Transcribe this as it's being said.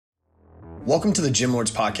Welcome to the Gym Lords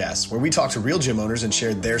Podcast, where we talk to real gym owners and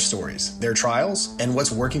share their stories, their trials, and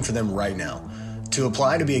what's working for them right now. To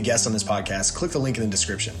apply to be a guest on this podcast, click the link in the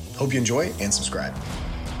description. Hope you enjoy and subscribe.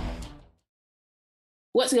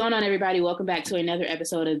 What's going on, everybody? Welcome back to another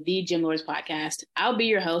episode of the Gym Lords Podcast. I'll be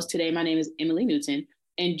your host today. My name is Emily Newton,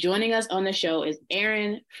 and joining us on the show is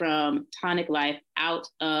Arron from Tonic Life out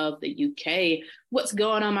of the UK. What's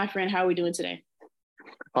going on, my friend? How are we doing today?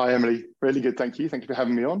 Hi, Emily. Really good. Thank you. Thank you for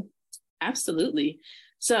having me on. Absolutely.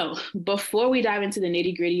 So before we dive into the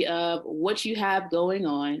nitty gritty of what you have going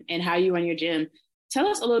on and how you run your gym, tell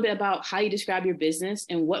us a little bit about how you describe your business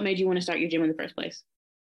and what made you want to start your gym in the first place.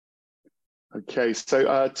 Okay,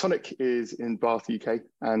 so Tonic is in Bath, UK,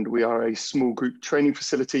 and we are a small group training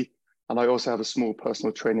facility. And I also have a small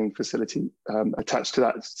personal training facility attached to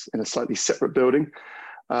that in a slightly separate building.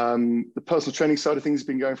 The personal training side of things has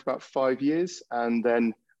been going for about 5 years. And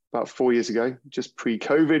then about 4 years ago, just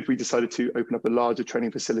pre-COVID, we decided to open up a larger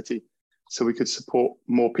training facility so we could support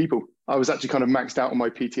more people. I was actually kind of maxed out on my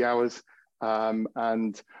PT hours, and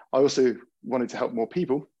I also wanted to help more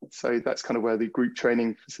people. So that's kind of where the group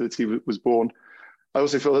training facility was born. I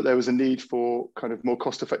also feel that there was a need for kind of more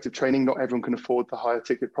cost-effective training. Not everyone can afford the higher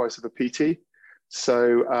ticket price of a PT.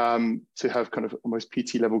 So to have kind of almost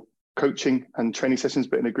PT level coaching and training sessions,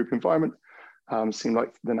 but in a group environment, seemed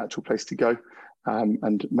like the natural place to go.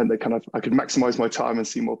 And meant that I could maximize my time and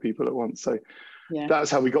see more people at once. So that's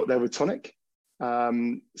how we got there with Tonic.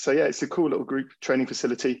 So yeah, it's a cool little group training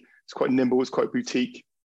facility. It's quite nimble, it's quite boutique.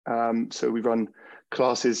 So we run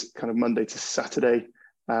classes kind of Monday to Saturday,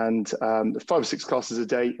 and 5 or 6 classes a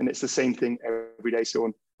day. And it's the same thing every day. So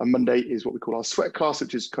on a Monday is what we call our sweat class,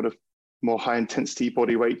 which is kind of more high intensity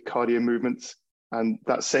body weight cardio movements. And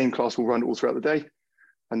that same class will run all throughout the day.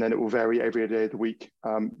 And then it will vary every day of the week,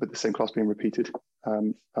 with the same class being repeated,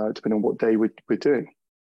 depending on what day we're doing.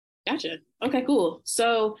 Gotcha. Okay, cool.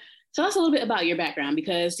 So tell us a little bit about your background,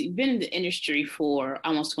 because you've been in the industry for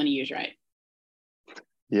almost 20 years, right?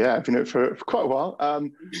 Yeah, I've been in it for quite a while.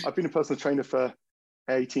 I've been a personal trainer for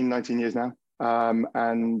 18, 19 years now.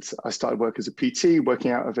 And I started work as a PT,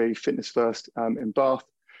 working out of a Fitness First in Bath.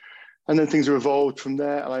 And then things have evolved from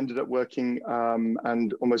there. I ended up working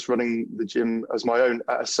and almost running the gym as my own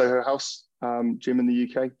at a Soho House gym in the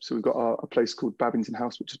UK. So we've got a place called Babington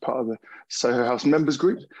House, which is part of the Soho House members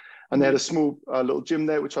group. And they had a small little gym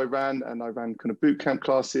there, which I ran, and I ran kind of boot camp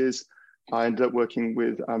classes. I ended up working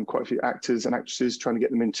with quite a few actors and actresses, trying to get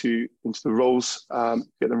them into the roles,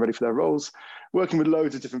 get them ready for their roles, working with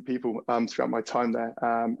loads of different people throughout my time there,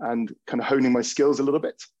 and kind of honing my skills a little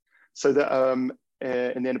bit. So that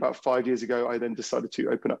in the end, about 5 years ago, I then decided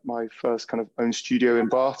to open up my first kind of own studio in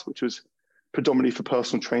Bath, which was predominantly for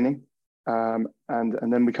personal training.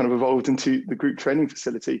 And then we kind of evolved into the group training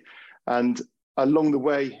facility. And along the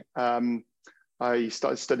way, I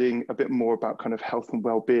started studying a bit more about kind of health and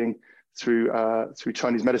well-being through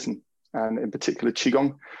Chinese medicine, and in particular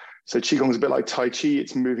Qigong. So Qigong is a bit like Tai Chi.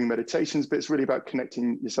 It's moving meditations, but it's really about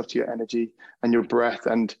connecting yourself to your energy and your breath,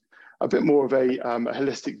 and a bit more of a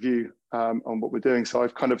holistic view on what we're doing. So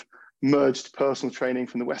I've kind of merged personal training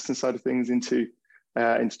from the Western side of things into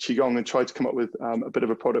Qigong, and tried to come up with a bit of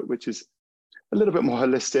a product which is a little bit more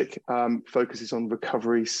holistic, focuses on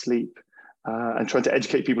recovery, sleep, and trying to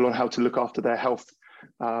educate people on how to look after their health.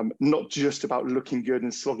 Not just about looking good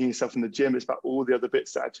and slogging yourself in the gym. It's about all the other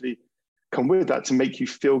bits that actually come with that to make you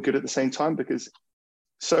feel good at the same time, because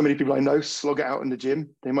so many people I know slog it out in the gym.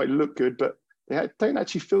 They might look good, but they don't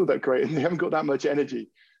actually feel that great, and they haven't got that much energy.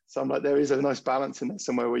 So I'm like, there is a nice balance in there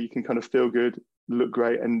somewhere where you can kind of feel good, look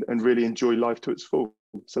great, and really enjoy life to its full.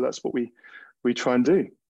 So that's what we try and do.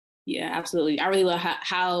 Yeah, absolutely. I really love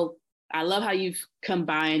how you've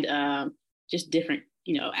combined just different,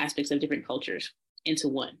 aspects of different cultures into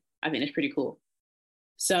one. I think it's pretty cool.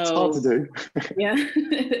 So it's hard to do. Yeah.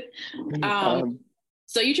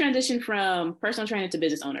 So you transitioned from personal trainer to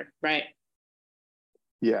business owner, right?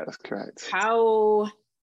 Yeah, that's correct.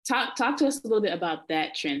 Talk to us a little bit about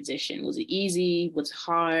that transition. Was it easy? Was it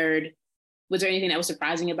hard? Was there anything that was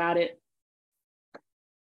surprising about it?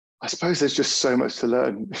 I suppose there's just so much to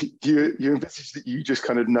learn. You envisage that you just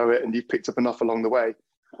kind of know it and you've picked up enough along the way.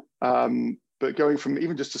 But going from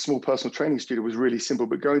even just a small personal training studio was really simple,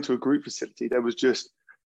 but going to a group facility, there was just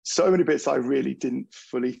so many bits I really didn't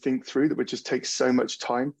fully think through that would just take so much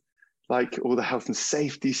time, like all the health and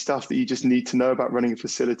safety stuff that you just need to know about running a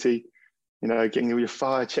facility, getting all your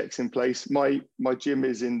fire checks in place. My gym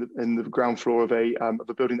is in the ground floor of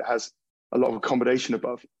a building that has a lot of accommodation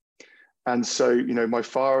above. And so, my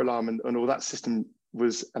fire alarm and all that system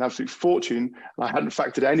was an absolute fortune. And I hadn't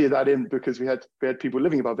factored any of that in because we had people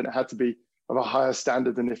living above, and it had to be a higher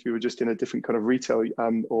standard than if you were just in a different kind of retail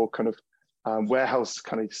or kind of warehouse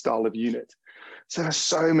kind of style of unit. So there's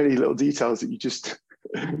so many little details that you just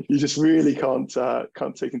really can't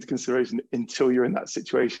take into consideration until you're in that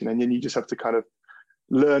situation, and then you just have to kind of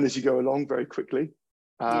learn as you go along very quickly.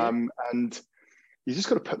 And you just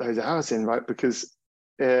got to put those hours in, right? Because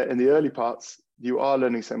in the early parts, you are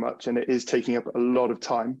learning so much, and it is taking up a lot of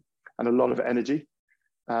time and a lot of energy.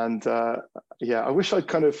 And I wish I'd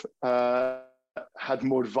kind of had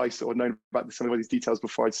more advice or known about some of these details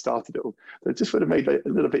before I'd started it all. It just would have made it a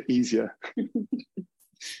little bit easier.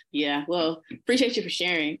 Yeah, well, appreciate you for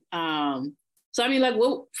sharing. So I mean, like,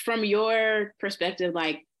 what, from your perspective,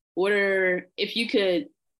 like, if you could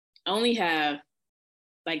only have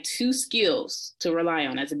like 2 skills to rely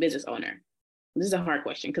on as a business owner? This is a hard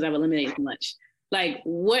question because I've eliminated much. Like,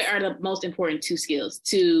 what are the most important 2 skills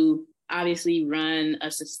to obviously run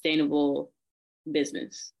a sustainable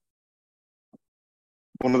business?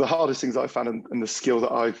 One of the hardest things I've found, and the skill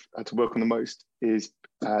that I've had to work on the most, is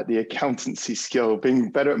the accountancy skill,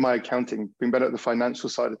 being better at my accounting, being better at the financial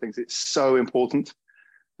side of things. It's so important.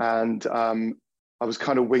 And I was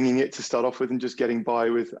kind of winging it to start off with and just getting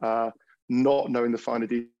by with not knowing the finer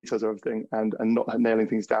details of everything and not nailing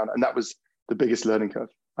things down. And that was the biggest learning curve.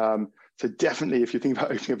 So definitely, if you think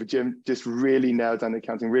about opening up a gym, just really nail down the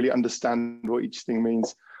accounting, really understand what each thing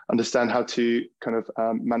means, understand how to kind of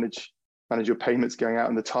manage your payments going out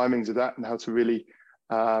and the timings of that, and how to really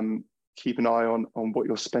keep an eye on what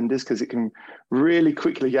your spend is, because it can really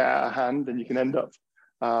quickly get out of hand and you can end up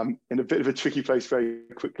in a bit of a tricky place very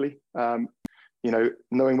quickly.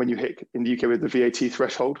 Knowing when you hit in the UK with the VAT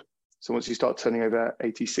threshold. So once you start turning over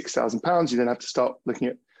 £86,000, you then have to start looking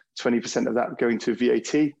at 20% of that going to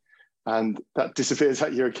VAT, and that disappears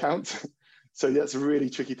at your account. So that's a really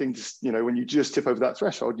tricky thing to, when you just tip over that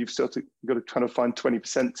threshold, you've got to try to find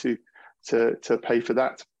 20% to pay for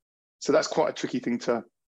that. So that's quite a tricky thing to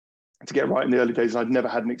get right in the early days. I'd never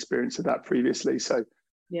had an experience of that previously. So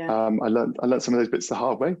I learned some of those bits the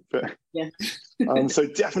hard way, but so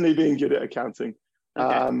definitely being good at accounting.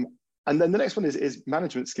 Okay. And then the next one is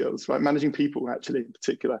management skills, right? Managing people, actually, in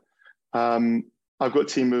particular. I've got a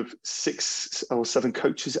team of 6 or 7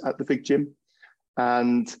 coaches at the big gym,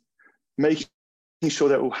 and making sure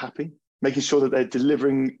they're all happy, making sure that they're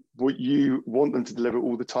delivering what you want them to deliver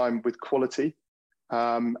all the time with quality,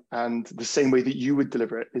 and the same way that you would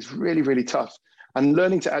deliver it is really, really tough. And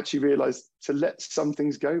learning to actually realize to let some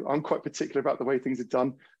things go. I'm quite particular about the way things are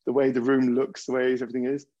done, the way the room looks, the way everything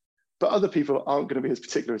is. But other people aren't going to be as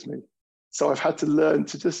particular as me. So I've had to learn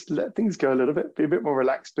to just let things go a little bit, be a bit more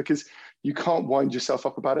relaxed, because you can't wind yourself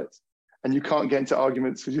up about it. And you can't get into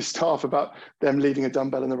arguments with your staff about them leaving a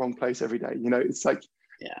dumbbell in the wrong place every day. It's like,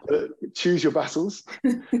 choose your battles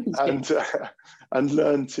and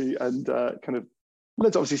learn to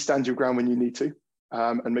obviously stand your ground when you need to,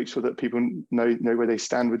 and make sure that people know where they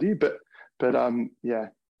stand with you. But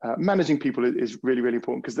managing people is really, really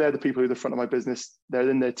important, because they're the people who are the front of my business. They're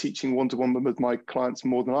in there teaching one-to-one with my clients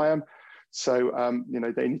more than I am. So,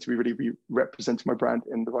 they need to be really representing my brand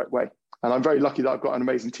in the right way. And I'm very lucky that I've got an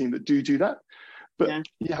amazing team that do that. But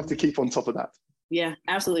you have to keep on top of that. Yeah,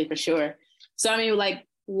 absolutely, for sure. So, I mean, like,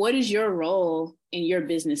 what is your role in your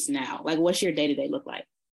business now? Like, what's your day-to-day look like?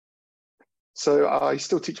 So I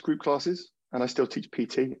still teach group classes and I still teach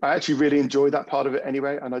PT. I actually really enjoy that part of it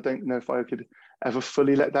anyway. And I don't know if I could ever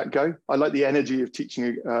fully let that go. I like the energy of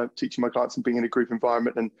teaching my clients and being in a group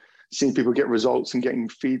environment and seeing people get results and getting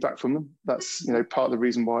feedback from them. That's, part of the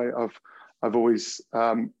reason why I've always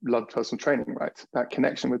loved personal training, right? That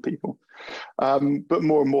connection with people. But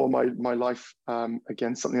more and more my life,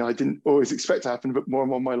 again, something I didn't always expect to happen, but more and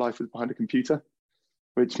more my life is behind a computer,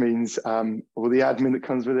 which means all the admin that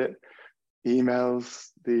comes with it, emails,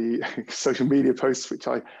 the social media posts, which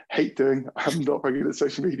I hate doing. I'm not very good at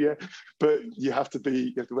social media, but you have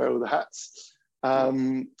to wear all the hats.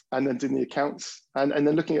 And then doing the accounts and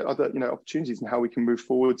then looking at other, opportunities and how we can move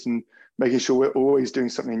forwards and making sure we're always doing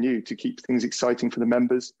something new to keep things exciting for the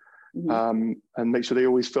members, and make sure they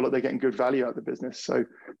always feel like they're getting good value out of the business. So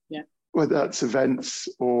whether that's events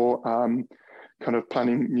or kind of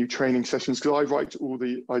planning new training sessions, because I write all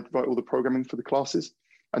the programming for the classes,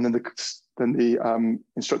 and then the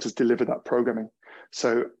instructors deliver that programming.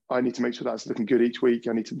 So I need to make sure that's looking good each week.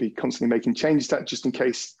 I need to be constantly making changes to that, just in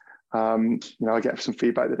case I get some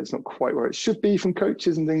feedback that it's not quite where it should be from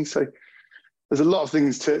coaches and things. So there's a lot of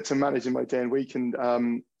things to manage in my day and week, and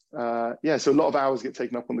so a lot of hours get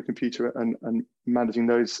taken up on the computer and managing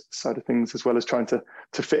those side of things, as well as trying to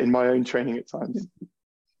fit in my own training at times.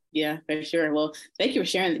 Yeah, for sure. Well, thank you for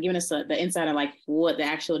giving us the insight of like what the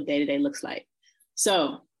actual day-to-day looks like.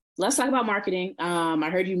 So let's talk about marketing. I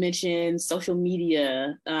heard you mention social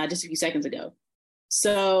media just a few seconds ago.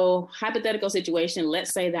 So, hypothetical situation,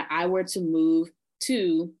 let's say that I were to move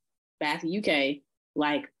to Bath, UK,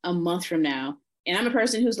 like a month from now. And I'm a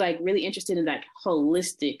person who's like really interested in that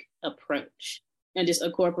holistic approach and just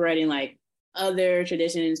incorporating like other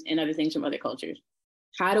traditions and other things from other cultures.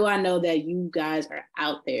 How do I know that you guys are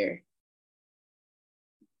out there?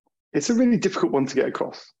 It's a really difficult one to get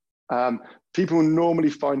across. People normally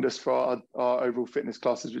find us for our overall fitness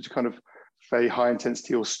classes, which are kind of very high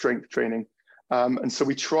intensity or strength training. And so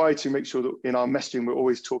we try to make sure that in our messaging, we're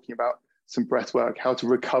always talking about some breath work, how to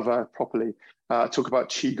recover properly, talk about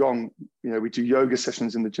Qigong. We do yoga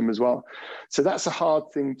sessions in the gym as well. So that's a hard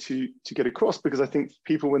thing to get across, because I think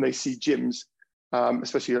people, when they see gyms,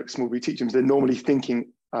 especially like small boutique gyms, they're normally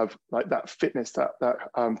thinking of like that fitness, that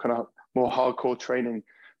kind of more hardcore training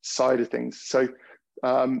side of things. So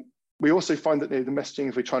we also find that the messaging,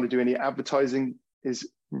 if we're trying to do any advertising, is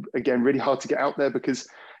again really hard to get out there, because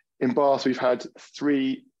in Bath we've had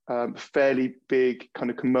 3 fairly big kind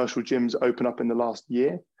of commercial gyms open up in the last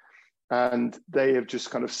year, and they have just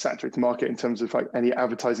kind of saturated the market in terms of like any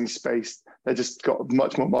advertising space. They've just got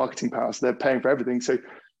much more marketing power, so they're paying for everything. So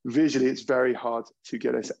visually it's very hard to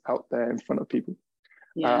get us out there in front of people.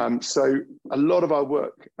 Yeah. So a lot of our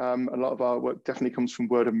work definitely comes from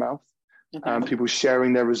word of mouth. Okay. People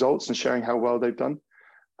sharing their results and sharing how well they've done,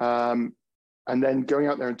 and then going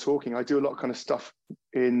out there and talking. I do a lot of kind of stuff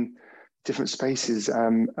in different spaces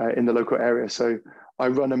in the local area. So I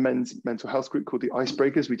run a men's mental health group called the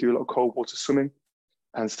Icebreakers. We do a lot of cold water swimming,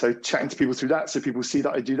 and so chatting to people through that, so people see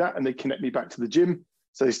that I do that and they connect me back to the gym,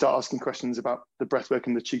 so they start asking questions about the breathwork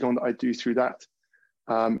and the Qigong that I do through that.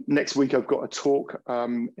 Next week I've got a talk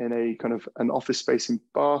in a kind of an office space in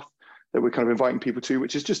Bath that we're kind of inviting people to,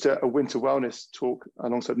 which is just a winter wellness talk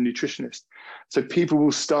alongside a nutritionist. So people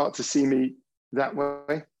will start to see me that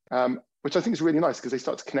way, which I think is really nice, because they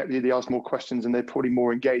start to connect with you, they ask more questions, and they're probably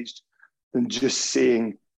more engaged than just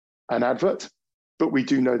seeing an advert. But we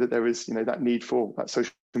do know that there is, that need for that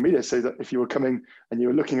social media, so that if you were coming and you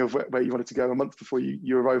were looking at where you wanted to go a month before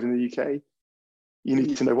you arrive in the UK, you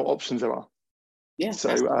need to know what options there are. Yeah. So,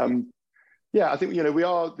 I think, we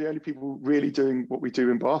are the only people really doing what we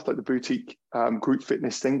do in Bath, like the boutique group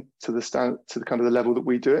fitness thing, to the kind of the level that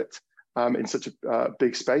we do it in such a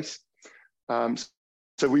big space.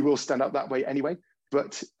 So we will stand up that way anyway.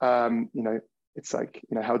 But, it's like,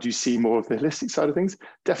 how do you see more of the holistic side of things?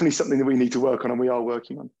 Definitely something that we need to work on, and we are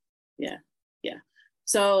working on. Yeah. Yeah.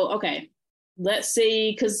 So, okay, let's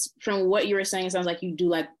see, because from what you were saying, it sounds like you do,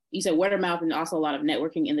 like you said, word of mouth and also a lot of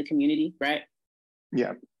networking in the community, right?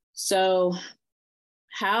 Yeah. So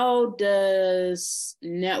how does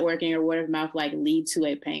networking or word of mouth like lead to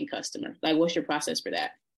a paying customer? Like, what's your process for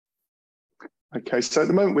that? Okay, so at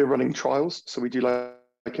the moment we're running trials. So we do like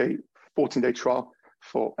a 14-day trial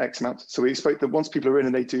for X amount. So we expect that once people are in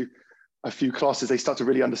and they do a few classes, they start to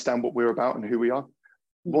really understand what we're about and who we are.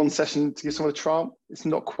 One session to give someone a trial, it's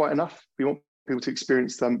not quite enough. We want people to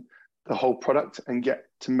experience the whole product and get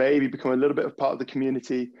to maybe become a little bit of part of the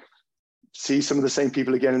community, see some of the same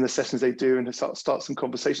people again in the sessions they do, and start some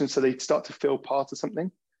conversations, so they start to feel part of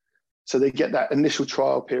something. So they get that initial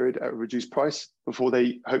trial period at a reduced price before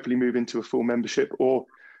they hopefully move into a full membership, or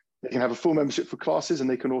they can have a full membership for classes, and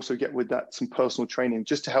they can also get with that some personal training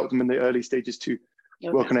just to help them in the early stages to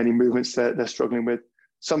work on any movements they're struggling with.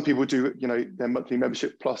 Some people do, their monthly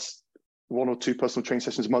membership plus 1 or 2 personal training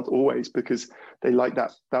sessions a month always, because they like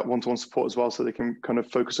that one-to-one support as well, so they can kind of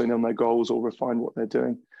focus on their goals or refine what they're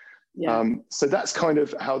doing. Yeah. So that's kind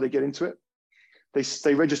of how they get into it.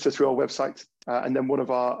 They register through our website, and then one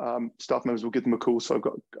of our staff members will give them a call. So I've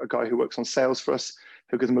got a guy who works on sales for us.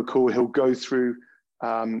 He'll give them a call. He'll go through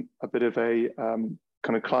a bit of a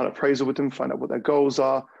kind of client appraisal with them, find out what their goals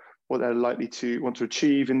are, what they're likely to want to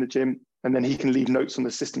achieve in the gym. And then he can leave notes on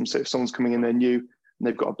the system. So if someone's coming in, they're new and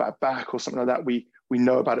they've got a bad back or something like that, we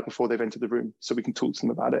know about it before they've entered the room. So we can talk to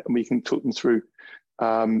them about it, and we can talk them through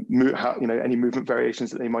any movement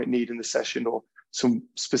variations that they might need in the session, or some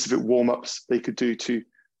specific warm-ups they could do to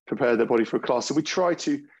prepare their body for a class. So we try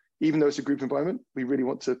to, even though it's a group environment, we really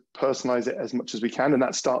want to personalize it as much as we can. And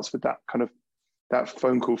that starts with that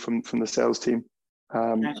phone call from the sales team.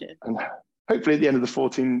 Gotcha. And hopefully at the end of the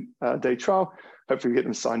 14-day trial, hopefully we get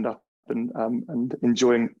them signed up and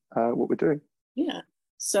enjoying what we're doing. Yeah.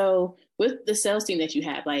 So with the sales team that you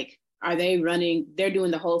have, like, are they're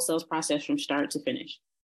doing the whole sales process from start to finish?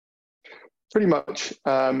 Pretty much.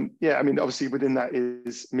 Obviously within that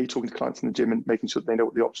is me talking to clients in the gym and making sure that they know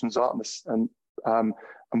what the options are and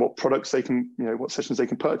what products they can, what sessions they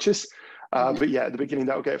can purchase. But yeah, at the beginning,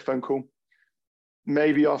 they'll get a phone call.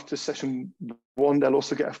 maybe after session 1, they'll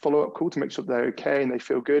also get a follow-up call to make sure they're okay and they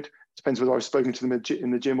feel good. Depends whether I've spoken to them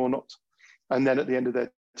in the gym or not. And then at the end of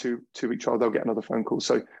their two-week trial, they'll get another phone call.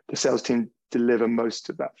 So the sales team deliver most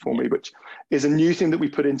of that for me, which is a new thing that we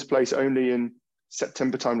put into place only in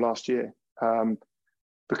September time last year,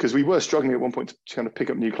 because we were struggling at one point to kind of pick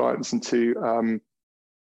up new clients and to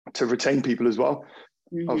retain people as well.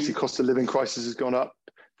 Obviously, cost of living crisis has gone up.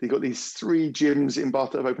 You've got these 3 gyms in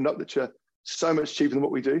Bath that have opened up that are so much cheaper than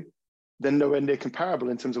what we do. They're nowhere near comparable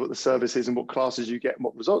in terms of what the service is and what classes you get and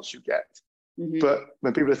what results you get. But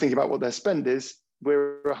when people are thinking about what their spend is,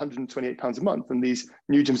 we're £128 a month, and these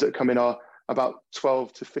new gyms that come in are about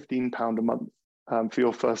 £12 to £15 a month for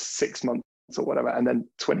your first 6 months or whatever, and then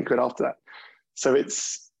 20 quid after that. So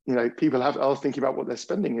it's, people are thinking about what their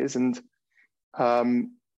spending is, and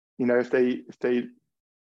if they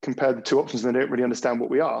compare the 2 options and they don't really understand what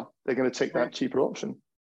we are, they're going to take that cheaper option.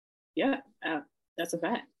 Yeah, that's a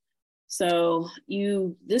fact. So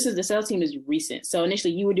the sales team is recent. So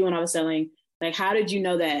initially you were doing all the selling. Like, how did you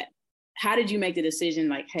know that? How did you make the decision?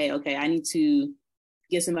 Like, hey, okay, I need to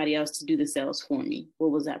get somebody else to do the sales for me.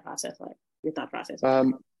 What was that process like? Your thought process?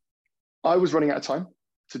 I was running out of time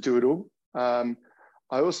to do it all. I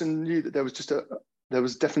also knew that there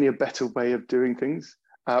was definitely a better way of doing things.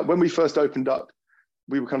 When we first opened up,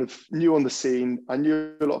 we were kind of new on the scene. I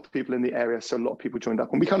knew a lot of people in the area, so a lot of people joined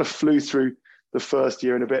up, and we kind of flew through the first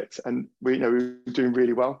year and a bit, and we were doing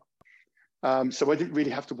really well. So I didn't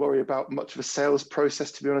really have to worry about much of a sales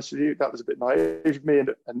process, to be honest with you. That was a bit naive of me,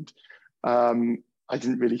 and I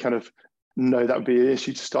didn't really kind of know that would be an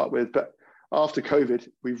issue to start with. But after COVID,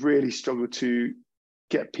 we really struggled to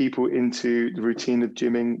get people into the routine of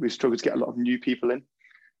gymming. We struggled to get a lot of new people in.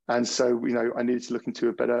 And so, I needed to look into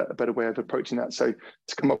a better way of approaching that. So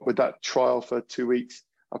to come up with that trial for 2 weeks,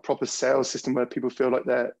 a proper sales system where people feel like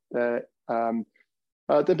they're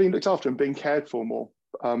being looked after and being cared for more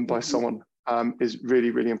by someone is really,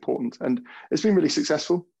 really important. And it's been really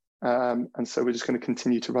successful. And so we're just going to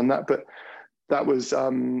continue to run that. But that was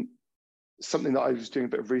something that I was doing a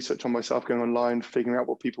bit of research on myself, going online, figuring out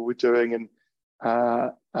what people were doing.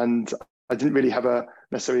 And I didn't really have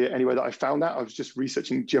necessarily anywhere that I found that. I was just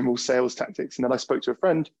researching general sales tactics. And then I spoke to a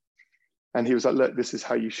friend, and he was like, look, this is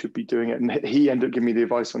how you should be doing it. And he ended up giving me the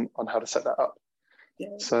advice on how to set that up. Yeah.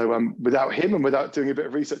 So without him and without doing a bit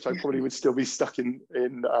of research, I probably would still be stuck in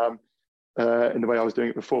the way I was doing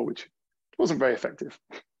it before, which wasn't very effective.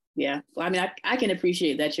 Yeah. Well, I mean, I can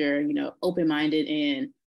appreciate that you're, open-minded and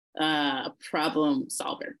a problem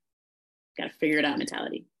solver. Got to figure it out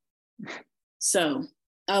mentality. So,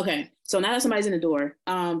 okay. So now that somebody's in the door,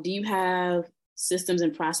 do you have systems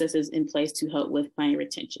and processes in place to help with client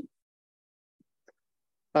retention?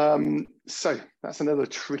 So that's another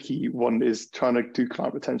tricky one, is trying to do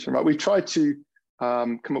client retention, right? We've tried to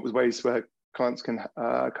come up with ways where clients can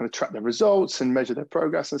kind of track their results and measure their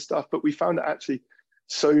progress and stuff, but we found that actually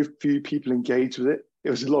so few people engage with it. It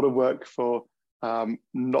was a lot of work for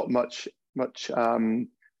not much kind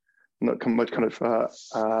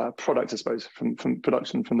of product, I suppose, from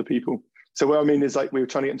production from the people. So what I mean is, like, we were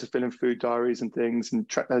trying to get them to fill in food diaries and things and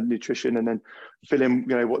track their nutrition, and then fill in,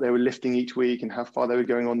 what they were lifting each week and how far they were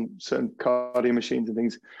going on certain cardio machines and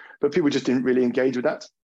things. But people just didn't really engage with that.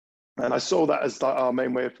 And I saw that as our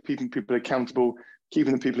main way of keeping people accountable,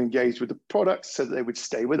 keeping the people engaged with the product so that they would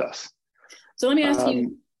stay with us. So let me ask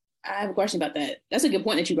you, I have a question about that. That's a good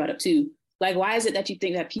point that you brought up too. Like, why is it that you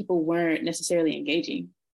think that people weren't necessarily engaging?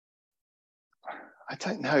 I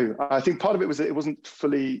don't know. I think part of it was that it wasn't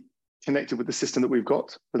fully connected with the system that we've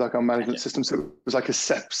got, with like our management system. So it was like a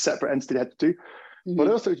separate entity they had to do. But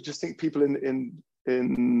I also just think people in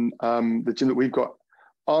the gym that we've got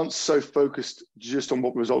aren't so focused just on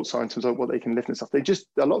what results are in terms of what they can lift and stuff.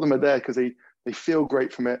 A lot of them are there because they feel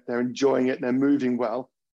great from it. They're enjoying it. They're moving well.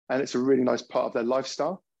 And it's a really nice part of their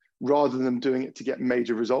lifestyle, rather than them doing it to get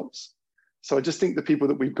major results. So I just think the people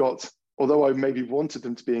that we've got, although I maybe wanted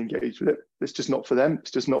them to be engaged with it, it's just not for them.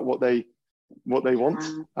 It's just not what they want.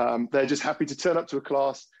 They're just happy to turn up to a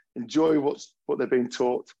class, enjoy what they're being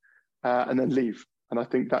taught, and then leave. And I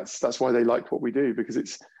think that's why they like what we do, because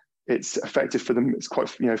it's effective for them. It's quite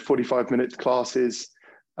 45-minute classes,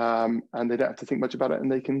 and they don't have to think much about it,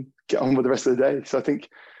 and they can get on with the rest of the day. So I think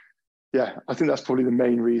that's probably the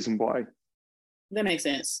main reason why. That makes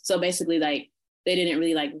sense. So basically, like, they didn't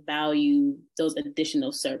really value those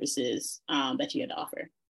additional services that you had to offer.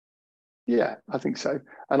 Yeah, I think so.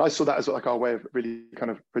 And I saw that as like our way of really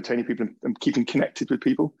kind of retaining people and keeping connected with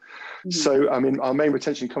people. So, I mean, our main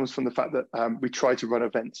retention comes from the fact that we try to run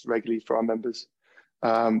events regularly for our members.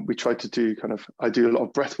 We try to do I do a lot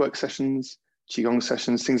of breathwork sessions. qigong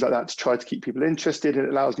sessions, things like that, to try to keep people interested. And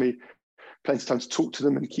it allows me plenty of time to talk to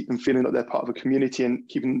them and keep them feeling that they're part of a community and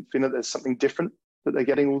keep them feeling that there's something different that they're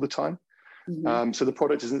getting all the time. So the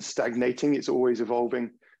product isn't stagnating, it's always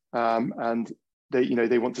evolving. And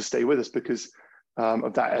they want to stay with us because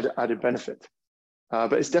of that added benefit.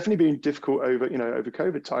 But it's definitely been difficult over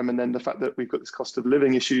COVID time. And then the fact that we've got this cost of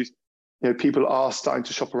living issues, people are starting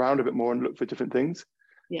to shop around a bit more and look for different things.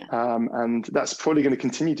 Yeah. And that's probably going to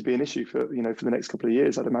continue to be an issue for the next couple of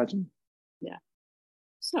years, I'd imagine. Yeah.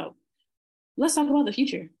 So let's talk about the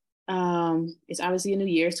future. It's obviously a new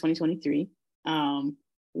year, it's 2023.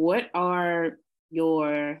 What are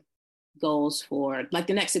your goals for like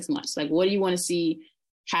the next 6 months? Like, what do you want to see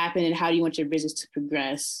happen and how do you want your business to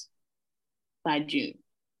progress by June?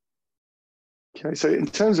 Okay, so in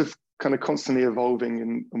terms of kind of constantly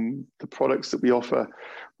evolving and the products that we offer,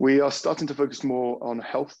 we are starting to focus more on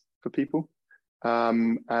health for people,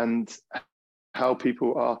 and how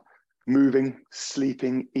people are moving,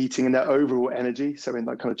 sleeping, eating, and their overall energy. So in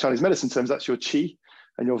that kind of Chinese medicine terms, that's your qi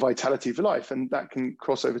and your vitality for life, and that can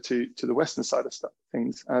cross over to the Western side of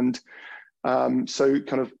things. And so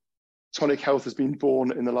kind of Tonic Health has been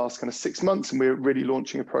born in the last kind of 6 months, and we're really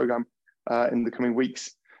launching a program in the coming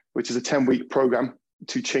weeks, which is a 10-week program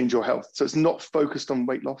to change your health. So it's not focused on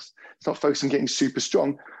weight loss. It's not focused on getting super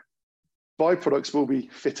strong. Byproducts will be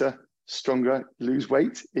fitter, stronger, lose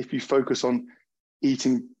weight if you focus on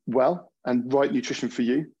eating well and right nutrition for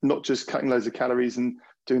you, not just cutting loads of calories and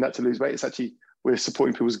doing that to lose weight. It's actually, we're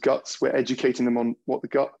supporting people's guts. We're educating them on what the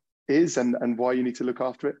gut is and why you need to look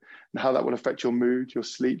after it and how that will affect your mood, your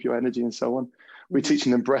sleep, your energy, and so on. We're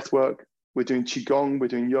teaching them breath work. We're doing qigong. We're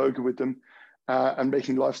doing yoga with them, and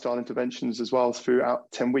making lifestyle interventions as well throughout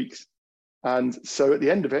 10 weeks. And so at the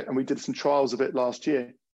end of it, and we did some trials of it last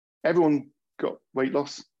year, everyone got weight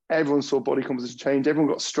loss. Everyone saw body composition change. Everyone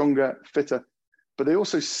got stronger, fitter, but they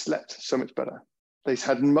also slept so much better. They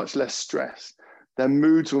had much less stress. Their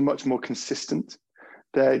moods were much more consistent.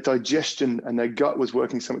 Their digestion and their gut was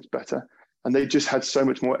working so much better, and they just had so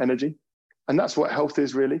much more energy. And that's what health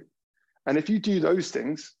is really. And if you do those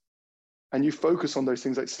things and you focus on those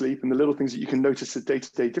things like sleep and the little things that you can notice a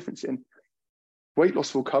day-to-day difference in, weight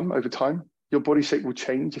loss will come over time. Your body shape will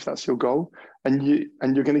change if that's your goal, and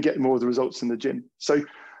you're going to get more of the results in the gym. So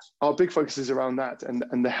our big focus is around that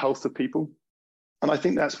and the health of people. And I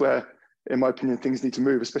think that's where, in my opinion, things need to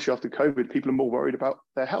move, especially after COVID. People are more worried about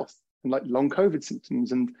their health and like long COVID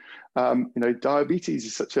symptoms, and diabetes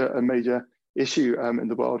is such a major issue in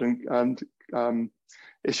the world, and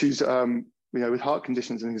issues with heart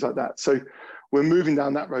conditions and things like that. So we're moving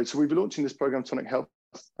down that road. So we'll be launching this program, Tonic Health,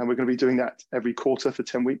 and we're going to be doing that every quarter for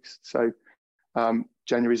 10 weeks. So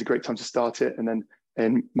January is a great time to start it, and then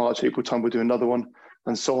in March, April time, we'll do another one,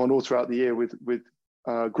 and so on all throughout the year with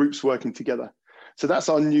groups working together. So that's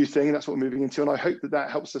our new thing. That's what we're moving into, and I hope that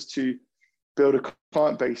helps us to build a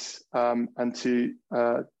client base and to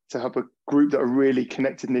have a group that are really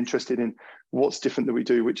connected and interested in what's different that we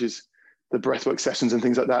do, which is the breathwork sessions and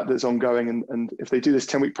things like that that's ongoing. And if they do this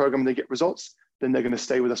 10-week program and they get results, then they're going to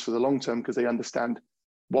stay with us for the long term because they understand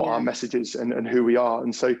what our message is and who we are.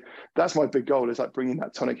 And so that's my big goal, is like bringing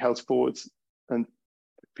that Tonic Health forwards and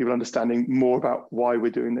people understanding more about why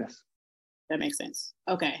we're doing this. That makes sense.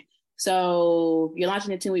 Okay. So you're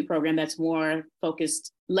launching a 10-week program that's more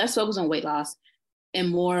focused, less focused on weight loss and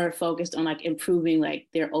more focused on like improving like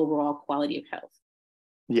their overall quality of health.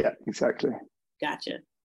 Yeah, exactly. Gotcha.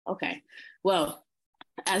 Okay. Well,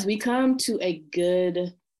 as we come to a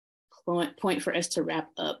good point for us to wrap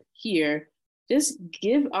up here, just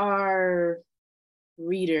give our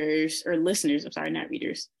readers or listeners, I'm sorry, not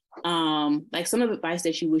readers, like some of the advice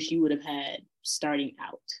that you wish you would have had starting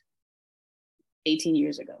out 18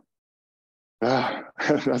 years ago.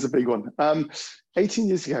 That's a big one. 18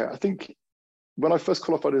 years ago, I think when I first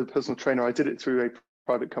qualified as a personal trainer, I did it through a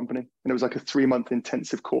private company, and it was like a 3-month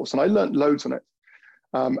intensive course, and I learned loads on it.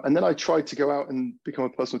 And then I tried to go out and become a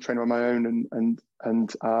personal trainer on my own and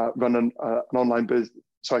run an online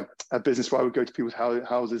a business where I would go to people's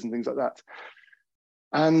houses and things like that.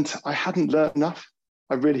 And I hadn't learned enough.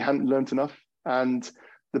 I really hadn't learned enough. And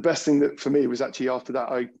the best thing that for me was actually after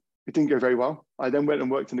that, it didn't go very well. I then went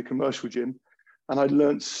and worked in a commercial gym, and I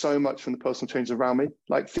learned so much from the personal trainers around me,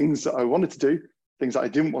 like things that I wanted to do, things that I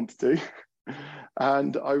didn't want to do.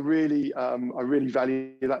 And I really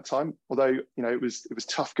value that time. Although, it was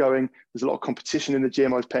tough going. There's a lot of competition in the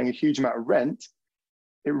gym. I was paying a huge amount of rent.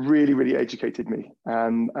 It really, really educated me.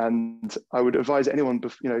 And I would advise anyone,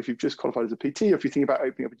 if you've just qualified as a PT, or if you're thinking about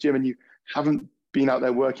opening up a gym and you haven't been out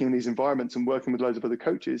there working in these environments and working with loads of other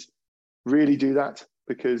coaches, really do that,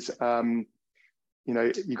 because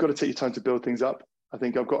you've got to take your time to build things up. I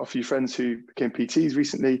think I've got a few friends who became PTs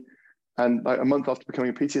recently, and like a month after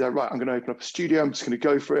becoming a PT, they're right, I'm going to open up a studio. I'm just going to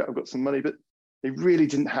go for it. I've got some money, but they really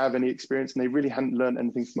didn't have any experience, and they really hadn't learned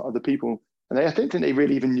anything from other people. And I don't think they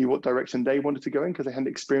really even knew what direction they wanted to go in because they hadn't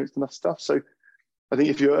experienced enough stuff. So I think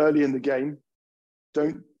if you're early in the game,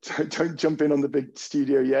 don't jump in on the big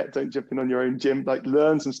studio yet. Don't jump in on your own gym. Like,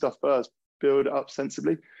 learn some stuff first, build it up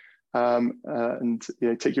sensibly, and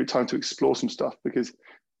take your time to explore some stuff, because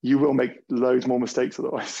you will make loads more mistakes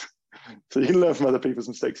otherwise. So you can learn from other people's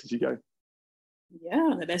mistakes as you go.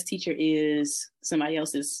 Yeah, the best teacher is somebody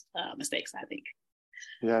else's mistakes, I think.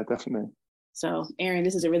 Yeah, definitely. So, Arron,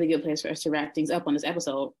 this is a really good place for us to wrap things up on this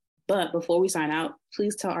episode. But before we sign out,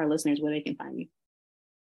 please tell our listeners where they can find you.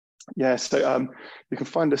 Yeah, so you can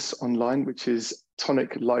find us online, which is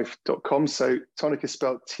toniclife.com. So tonic is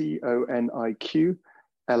spelled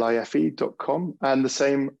TONIQLIFE.com. And the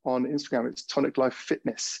same on Instagram, it's Tonic Life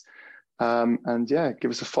Fitness. And yeah,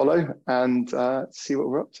 give us a follow and see what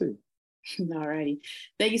we're up to. All righty.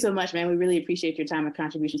 Thank you so much, man. We really appreciate your time and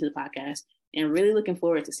contribution to the podcast, and really looking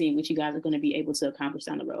forward to seeing what you guys are going to be able to accomplish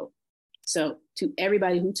down the road. So to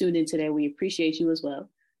everybody who tuned in today, we appreciate you as well.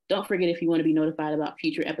 Don't forget, if you want to be notified about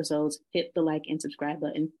future episodes, hit the like and subscribe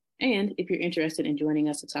button. And if you're interested in joining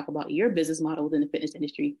us to talk about your business model within the fitness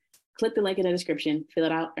industry, click the link in the description, fill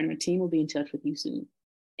it out, and our team will be in touch with you soon.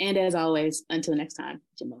 And as always, until next time,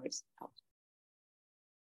 Gym Lords out.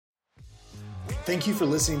 Thank you for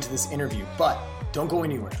listening to this interview, but don't go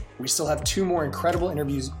anywhere. We still have 2 more incredible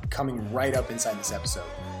interviews coming right up inside this episode.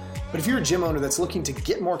 But if you're a gym owner that's looking to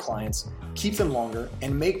get more clients, keep them longer,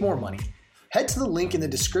 and make more money, head to the link in the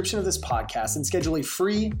description of this podcast and schedule a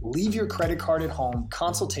free leave your credit card at home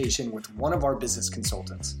consultation with one of our business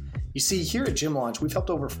consultants. You see, here at Gym Launch, we've helped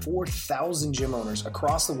over 4,000 gym owners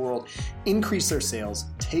across the world increase their sales,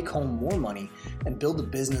 take home more money, and build the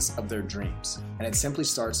business of their dreams. And it simply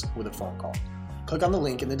starts with a phone call. Click on the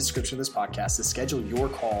link in the description of this podcast to schedule your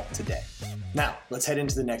call today. Now, let's head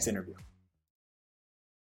into the next interview.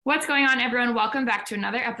 What's going on, everyone? Welcome back to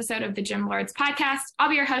another episode of the Gym Lords podcast. I'll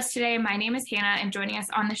be your host today. My name is Hannah, and joining us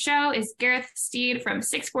on the show is Gareth Stead from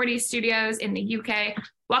 640 Studios in the UK.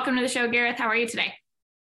 Welcome to the show, Gareth. How are you today?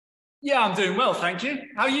 Yeah, I'm doing well, thank you.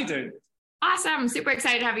 How are you doing? Awesome. I'm super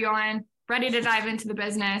excited to have you on, ready to dive into the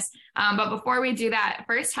business. But before we do that,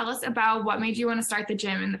 first tell us about what made you want to start the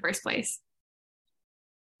gym in the first place.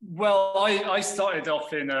 Well, I started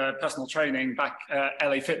off in personal training back at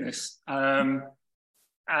LA Fitness.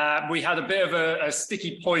 We had a bit of a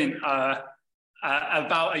sticky point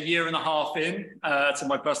about a year and a half in to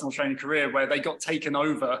my personal training career, where they got taken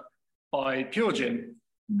over by Pure Gym.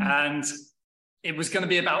 Mm-hmm. And it was going to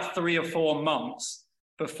be about 3 or 4 months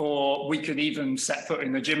before we could even set foot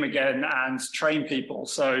in the gym again and train people.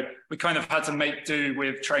 So we kind of had to make do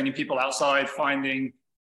with training people outside, finding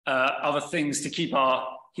other things to keep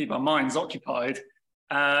our minds occupied.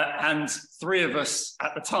 And 3 of us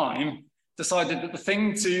at the time decided that the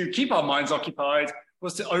thing to keep our minds occupied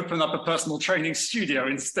was to open up a personal training studio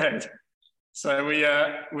instead. So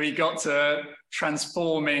we got to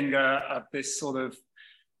transforming this sort of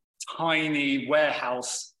tiny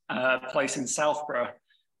warehouse place in Southborough,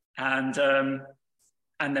 and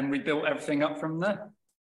then we built everything up from there.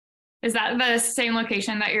 Is that the same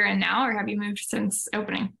location that you're in now, or have you moved since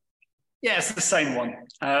opening? Yeah, it's the same one.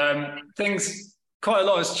 Quite a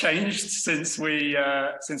lot has changed since we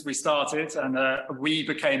started, and we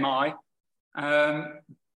became I.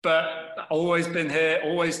 But always been here,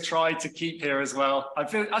 always tried to keep here as well. I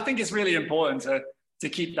think it's really important to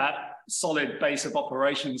keep that solid base of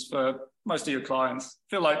operations for most of your clients.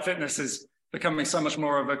 I feel like fitness is becoming so much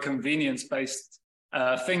more of a convenience-based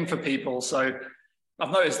thing for people. So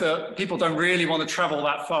I've noticed that people don't really want to travel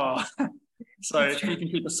that far. So if you can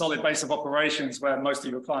keep a solid base of operations where most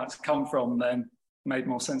of your clients come from, then it made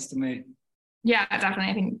more sense to me. Yeah,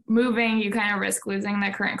 definitely. I think moving, you kind of risk losing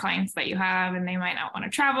the current clients that you have, and they might not want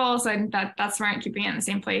to travel. So that's smart, keeping it in the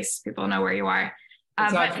same place. People know where you are.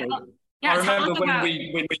 Exactly. I remember when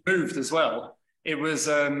we moved as well, it was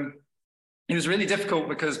really difficult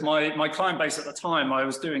because my client base at the time, I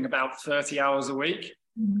was doing about 30 hours a week.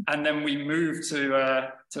 Mm-hmm. And then we moved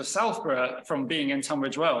to Southborough from being in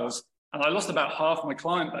Tunbridge Wells, and I lost about half my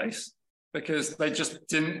client base because they just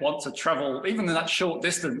didn't want to travel even in that short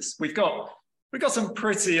distance. We've got some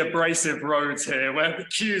pretty abrasive roads here where the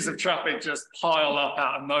queues of traffic just pile up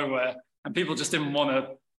out of nowhere, and people just didn't want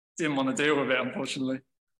to deal with it, unfortunately.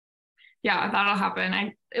 Yeah, that'll happen.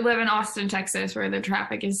 I live in Austin, Texas, where the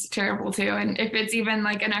traffic is terrible too. And if it's even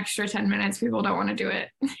like an extra 10 minutes, people don't want to do it.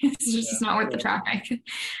 It's not worth the traffic.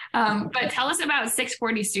 But tell us about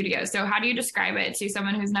 640 Studios. So how do you describe it to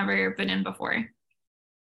someone who's never been in before?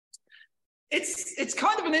 It's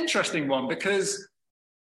kind of an interesting one because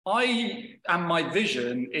my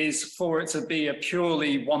vision is for it to be a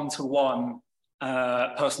purely one-to-one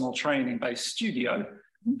personal training based studio.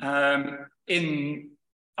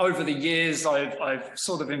 Over the years, I've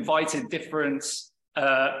sort of invited different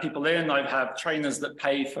people in. I've had trainers that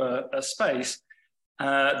pay for a space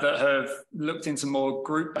that have looked into more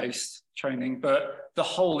group-based training, but the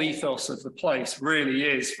whole ethos of the place really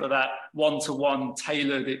is for that one-to-one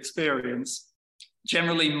tailored experience,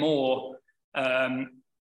 generally more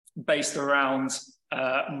based around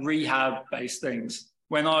rehab-based things.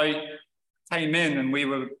 When I came in and we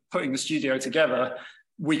were putting the studio together,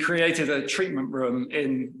 we created a treatment room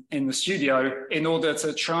in the studio in order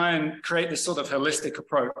to try and create this sort of holistic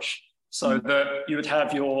approach so that you would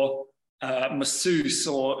have your masseuse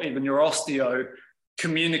or even your osteo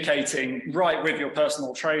communicating right with your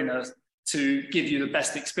personal trainer to give you the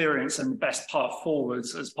best experience and the best path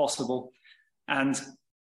forwards as possible. And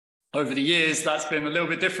over the years, that's been a little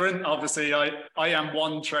bit different. Obviously, I am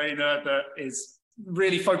one trainer that is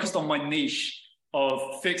really focused on my niche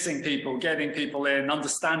of fixing people, getting people in,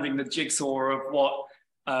 understanding the jigsaw of what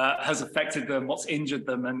has affected them, what's injured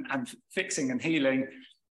them, and fixing and healing.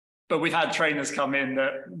 But we've had trainers come in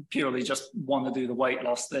that purely just want to do the weight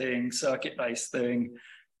loss thing, circuit-based thing.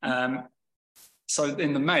 So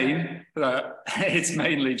in the main, it's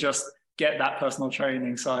mainly just get that personal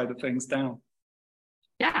training side of things down.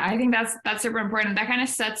 Yeah, I think that's super important. That kind of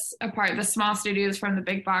sets apart the small studios from the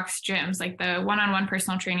big box gyms. Like the one-on-one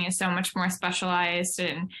personal training is so much more specialized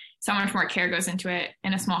and so much more care goes into it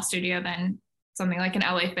in a small studio than something like an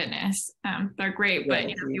LA Fitness. They're great, but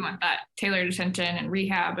you want that tailored attention and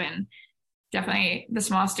rehab, and definitely the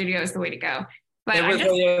small studio is the way to go. But there was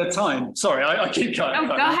a time. Sorry, I keep going. Oh,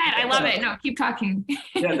 go ahead. I love it. No, keep talking.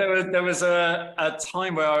 Yeah, there was a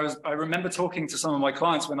time where I remember talking to some of my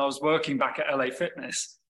clients when I was working back at LA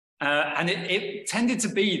Fitness, and it tended to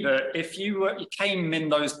be that if you came in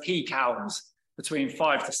those peak hours between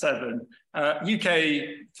 5 to 7,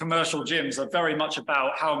 UK commercial gyms are very much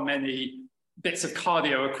about how many bits of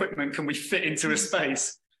cardio equipment can we fit into a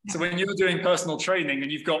space. So when you're doing personal training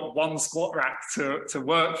and you've got one squat rack to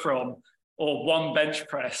work from, or one bench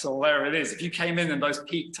press, or where it is, if you came in those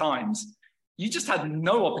peak times, you just had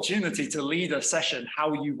no opportunity to lead a session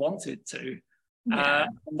how you wanted to. And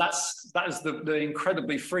that is the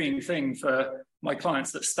incredibly freeing thing for my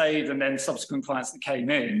clients that stayed and then subsequent clients that came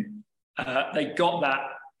in. They got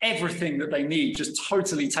everything that they need, just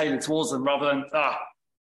totally tailored towards them, rather than,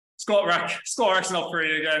 squat rack's not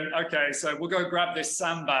free again. Okay, so we'll go grab this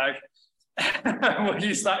sandbag and we'll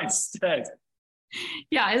use that instead.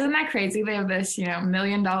 Yeah, isn't that crazy? They have this, $1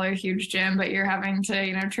 million huge gym, but you're having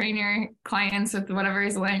to, train your clients with whatever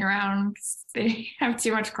is laying around. They have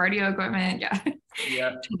too much cardio equipment. Yeah.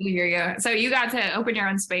 Totally hear you. So you got to open your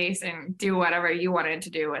own space and do whatever you wanted to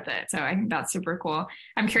do with it. So I think that's super cool.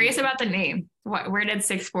 I'm curious about the name. Where did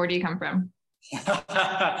 640 come from?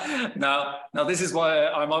 Now this is why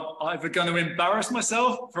I'm either going to embarrass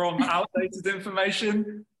myself from outdated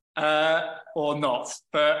information or not.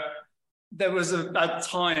 But there was a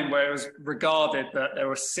time where it was regarded that there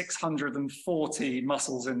were 640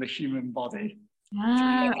 muscles in the human body.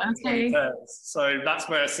 Okay. So that's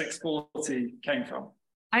where 640 came from.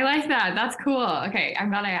 I like that. That's cool. Okay, I'm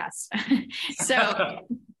glad I asked.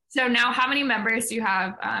 So now how many members do you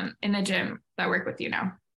have in the gym that work with you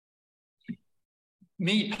now?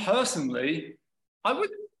 Me personally,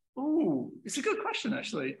 it's a good question,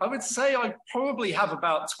 actually. I would say I probably have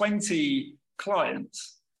about 20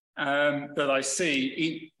 clients that I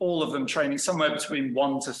see, all of them training somewhere between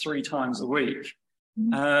 1 to 3 times a week.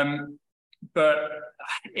 But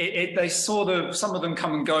they sort of, some of them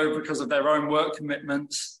come and go because of their own work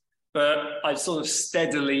commitments, but I sort of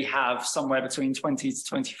steadily have somewhere between 20 to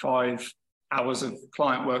 25 hours of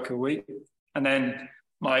client work a week. And then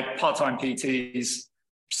my part-time PTs,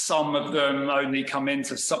 some of them only come in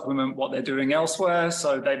to supplement what they're doing elsewhere.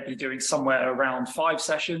 So they'd be doing somewhere around 5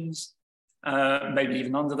 sessions, maybe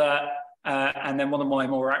even under that. And then one of my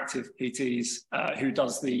more active PTs who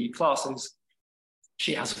does the classes,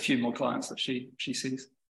 she has a few more clients that she sees.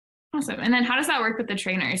 Awesome. And then how does that work with the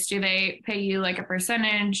trainers? Do they pay you like a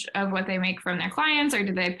percentage of what they make from their clients, or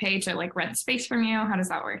do they pay to like rent space from you? How does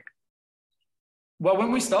that work? Well,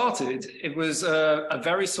 when we started, it was a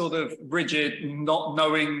very sort of rigid, not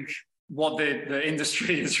knowing what the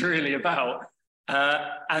industry is really about.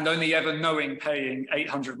 and only ever knowing paying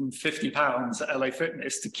 £850 at LA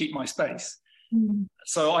Fitness to keep my space.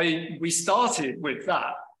 So we started with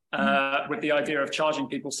that, with the idea of charging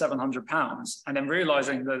people £700, and then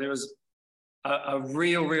realizing that there was a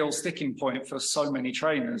real sticking point for so many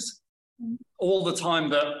trainers. All the time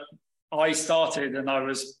that I started, and I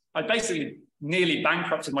basically nearly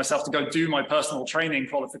bankrupted myself to go do my personal training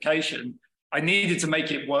qualification. I needed to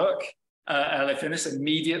make it work at LA Fitness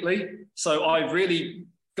immediately. So I really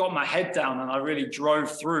got my head down and I really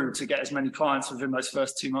drove through to get as many clients within those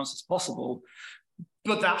first 2 months as possible.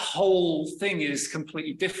 But that whole thing is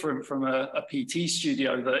completely different from a PT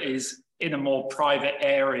studio that is in a more private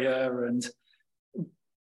area and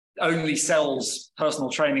only sells personal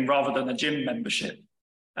training rather than a gym membership.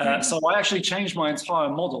 So I actually changed my entire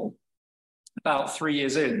model about 3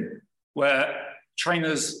 years in, where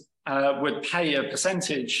trainers would pay a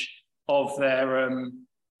percentage of their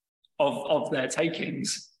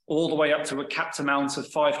takings all the way up to a capped amount of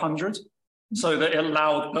 500. So that it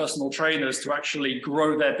allowed personal trainers to actually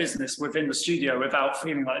grow their business within the studio without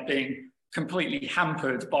feeling like being completely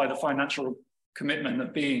hampered by the financial commitment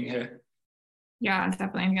of being here. Yeah,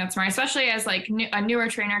 definitely. I think that's smart, especially as like a newer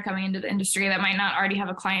trainer coming into the industry that might not already have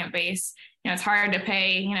a client base. It's hard to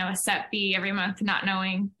pay, a set fee every month, not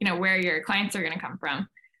knowing, where your clients are going to come from.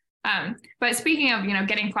 But speaking of,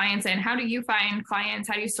 getting clients in, how do you find clients?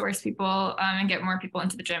 How do you source people and get more people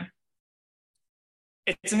into the gym?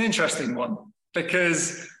 It's an interesting one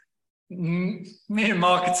because me and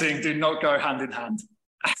marketing do not go hand in hand.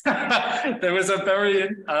 There was a very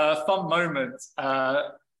fun moment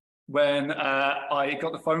when I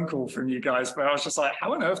got the phone call from you guys where I was just like,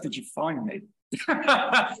 how on earth did you find me?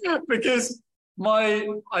 Because my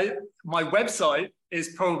website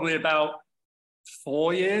is probably about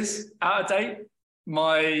 4 years out of date.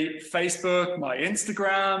 My Facebook, my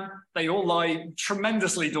Instagram, they all lie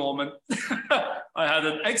tremendously dormant. I had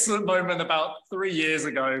an excellent moment about 3 years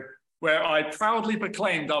ago where I proudly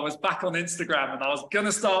proclaimed I was back on Instagram and I was going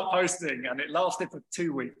to start posting, and it lasted for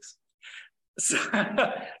 2 weeks.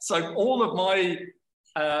 So all of my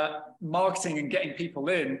marketing and getting people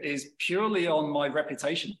in is purely on my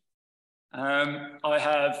reputation. I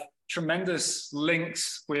have tremendous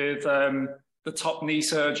links with the top knee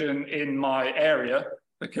surgeon in my area,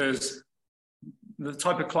 because the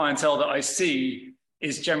type of clientele that I see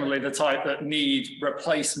is generally the type that need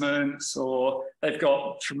replacements, or they've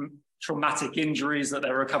got traumatic injuries that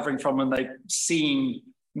they're recovering from, and they've seen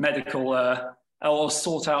medical or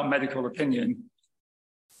sought out medical opinion.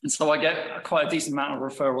 And so I get quite a decent amount of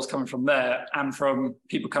referrals coming from there and from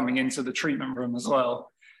people coming into the treatment room as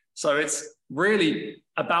well. So it's really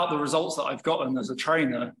about the results that I've gotten as a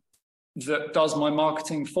trainer that does my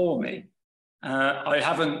marketing for me. I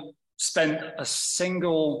haven't spent a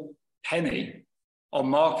single penny on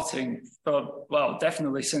marketing for, well,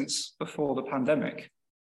 definitely since before the pandemic.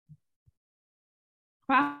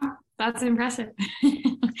 Wow, that's impressive.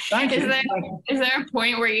 Thank you. Is there a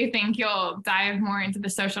point where you think you'll dive more into the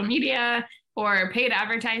social media or paid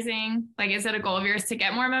advertising? Like, is it a goal of yours to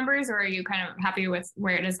get more members, or are you kind of happy with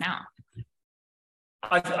where it is now?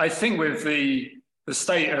 I think with the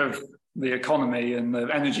state of the economy and the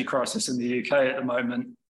energy crisis in the UK at the moment,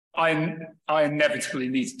 I inevitably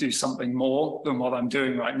need to do something more than what I'm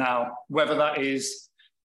doing right now, whether that is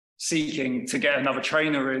seeking to get another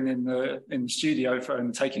trainer in the studio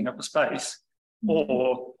and taking up the space,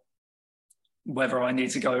 or whether I need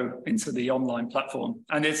to go into the online platform.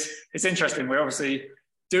 And it's interesting. We're obviously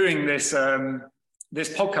doing this this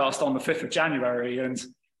podcast on the 5th of January, and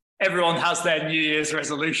everyone has their New Year's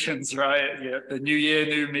resolutions, right? Yeah, the new year,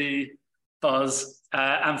 new me buzz.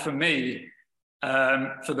 And for me,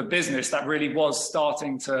 for the business, that really was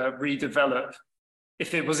starting to redevelop,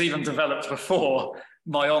 if it was even developed before,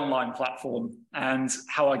 my online platform and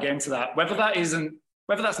how I get into that. Whether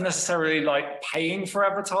that's necessarily like paying for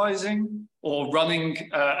advertising or running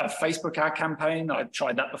a Facebook ad campaign. I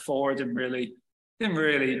tried that before. It didn't really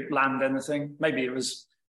land anything. Maybe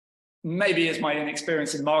it's my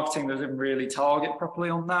inexperience in marketing that didn't really target properly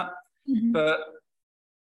on that. Mm-hmm. But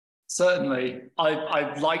certainly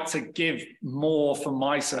I'd like to give more for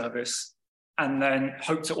my service and then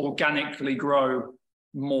hope to organically grow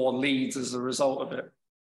more leads as a result of it.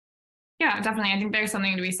 Yeah, definitely. I think there's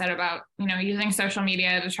something to be said about, using social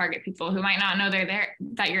media to target people who might not know they're there,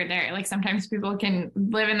 that you're there. Like, sometimes people can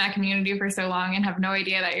live in that community for so long and have no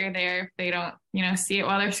idea that you're there. If they don't, see it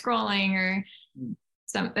while they're scrolling, or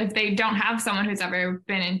if they don't have someone who's ever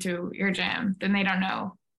been into your gym, then they don't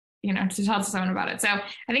know, to tell someone about it. So I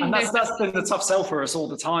think that's been the tough sell for us all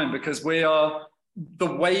the time, because we are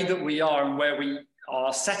the way that we are and where we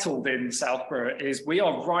are settled in Southborough is we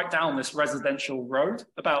are right down this residential road,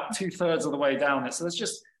 about 2/3 of the way down it. So there's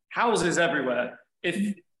just houses everywhere.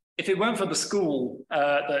 If it weren't for the school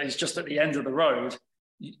that is just at the end of the road,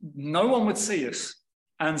 no one would see us.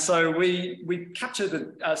 And so we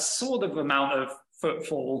captured a sort of amount of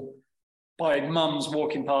footfall by mums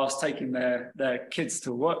walking past, taking their kids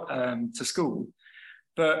to work, to school.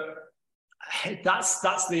 But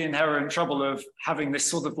that's the inherent trouble of having this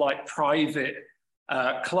sort of like private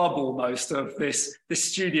club almost of this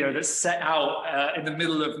studio that's set out in the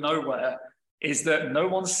middle of nowhere, is that no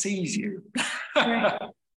one sees you. Right.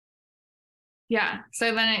 Yeah.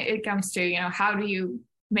 So then it comes to, how do you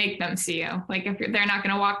make them see you? Like if they're not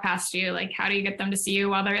going to walk past you, like how do you get them to see you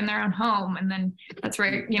while they're in their own home? And then that's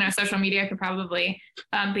where, social media could probably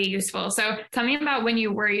be useful. So tell me about when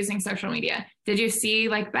you were using social media. Did you see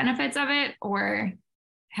like benefits of it, or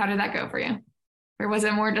how did that go for you? Or was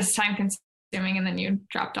it more just time consuming and then you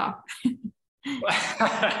dropped off?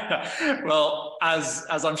 Well, as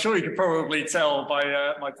I'm sure you could probably tell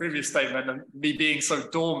by my previous statement and me being so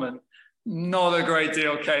dormant, not a great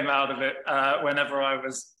deal came out of it whenever I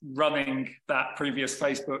was running that previous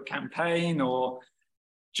Facebook campaign or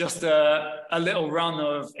just a little run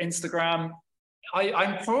of Instagram.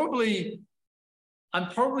 I'm probably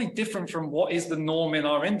different from what is the norm in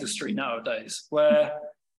our industry nowadays, where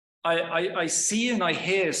I see and I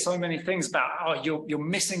hear so many things about, you're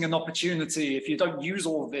missing an opportunity if you don't use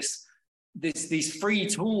all of these free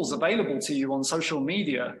tools available to you on social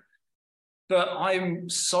media. But I'm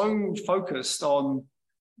so focused on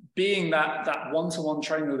being that one-to-one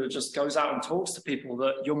trainer that just goes out and talks to people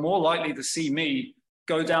that you're more likely to see me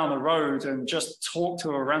go down the road and just talk to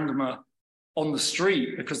a randomer on the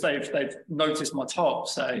street because they've noticed my top,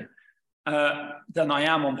 say, than I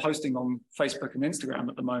am on posting on Facebook and Instagram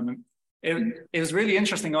at the moment. It was really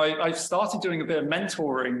interesting. I started doing a bit of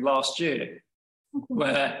mentoring last year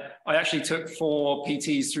where I actually took 4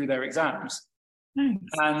 PTs through their exams. Nice.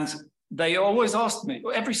 And they always asked me,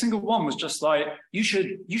 every single one was just like, you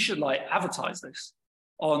should like advertise this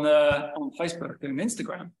on Facebook and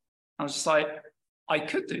Instagram. I was just like, I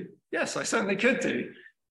could do. Yes, I certainly could do.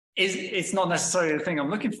 It's not necessarily the thing I'm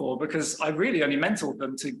looking for, because I really only mentored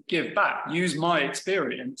them to give back, use my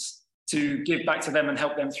experience to give back to them and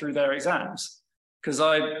help them through their exams. Because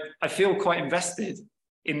I feel quite invested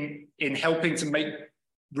in helping to make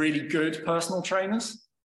really good personal trainers.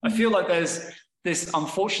 I feel like there's this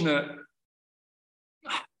unfortunate,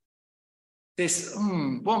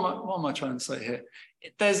 what am I trying to say here?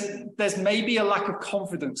 There's maybe a lack of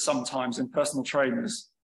confidence sometimes in personal trainers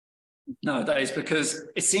nowadays, because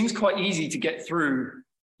it seems quite easy to get through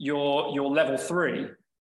your level 3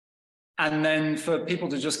 and then for people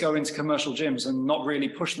to just go into commercial gyms and not really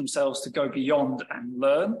push themselves to go beyond and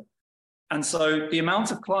learn. And so the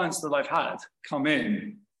amount of clients that I've had come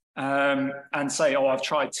in and say, I've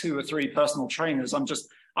tried 2 or 3 personal trainers.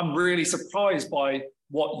 I'm really surprised by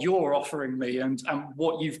what you're offering me and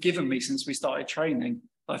what you've given me since we started training.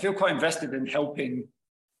 I feel quite invested in helping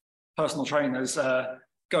personal trainers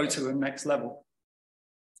go to the next level,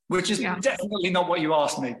 which is definitely not what you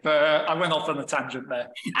asked me, but I went off on a tangent there.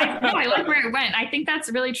 I like where it went. I think that's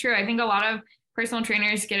really true. I think a lot of personal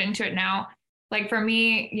trainers get into it now. Like for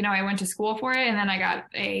me, I went to school for it and then I got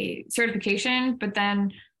a certification, but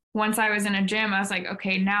then once I was in a gym, I was like,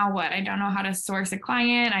 okay, now what? I don't know how to source a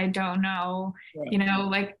client. I don't know,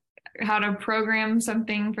 like how to program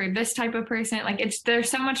something for this type of person. Like there's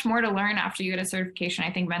so much more to learn after you get a certification.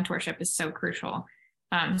 I think mentorship is so crucial.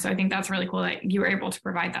 So I think that's really cool that you were able to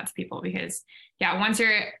provide that to people, because once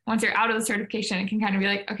you're out of the certification, it can kind of be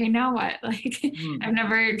like, okay, now what? Like I've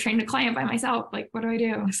never trained a client by myself. Like, what do I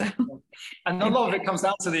do? So, and a lot of it comes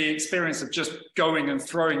down to the experience of just going and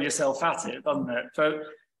throwing yourself at it, doesn't it? But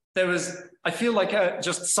I feel like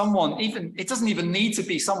just someone, it doesn't even need to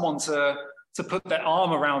be someone to put their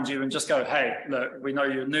arm around you and just go, hey, look, we know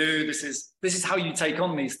you're new. This is how you take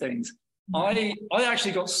on these things. I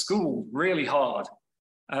actually got schooled really hard.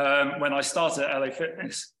 When I started at LA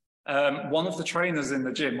Fitness, one of the trainers in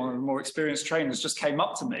the gym, one of the more experienced trainers, just came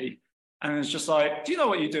up to me and was just like, do you know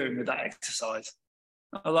what you're doing with that exercise?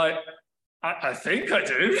 I'm like, I think I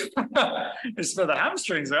do. It's for the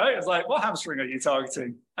hamstrings, right? It's like, what hamstring are you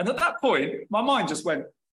targeting? And at that point, my mind just went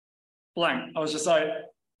blank. I was just like,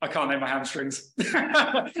 I can't name my hamstrings. and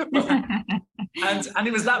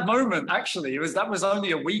it was that moment, actually. That was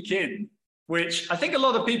only a week in, which I think a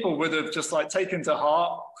lot of people would have just like taken to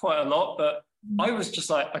heart quite a lot. But I was just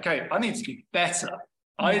like, okay, I need to be better.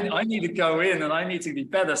 I need to go in and I need to be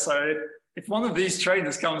better. So if one of these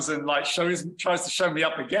trainers comes and like tries to show me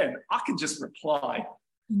up again, I can just reply.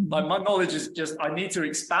 Like my knowledge is just, I need to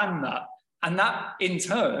expand that. And that in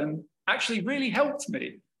turn actually really helped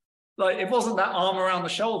me. Like it wasn't that arm around the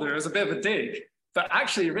shoulder, it was a bit of a dig, but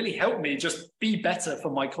actually it really helped me just be better for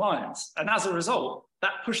my clients. And as a result,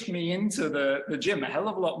 that pushed me into the gym a hell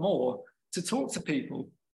of a lot more to talk to people.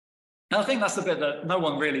 And I think that's the bit that no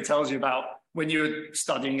one really tells you about when you're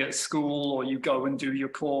studying at school or you go and do your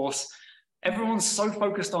course. Everyone's so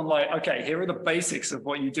focused on like, okay, here are the basics of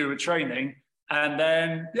what you do with training. And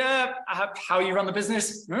then, yeah, how you run the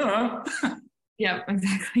business, I don't know. Yeah,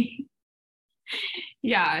 exactly.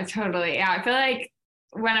 Yeah, totally. Yeah, I feel like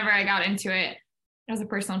whenever I got into it as a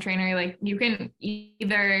personal trainer, like you can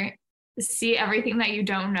either see everything that you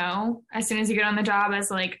don't know as soon as you get on the job as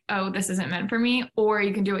like, oh, this isn't meant for me, or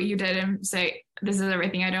you can do what you did and say, this is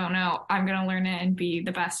everything I don't know. I'm going to learn it and be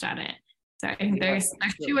the best at it. So I think there's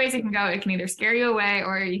two ways it can go. It can either scare you away,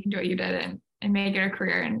 or you can do what you did and make it a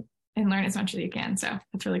career and learn as much as you can. So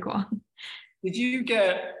that's really cool. Did you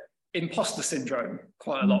get imposter syndrome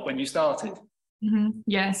quite a lot when you started? Mm-hmm.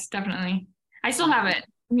 Yes, definitely. I still have it,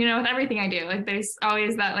 you know, with everything I do. Like there's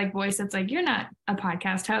always that like voice that's like, you're not a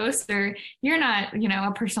podcast host, or you're not, you know,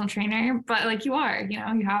 a personal trainer, but like you are, you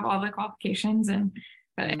know, you have all the qualifications.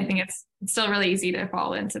 But I think it's still really easy to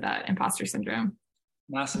fall into that imposter syndrome.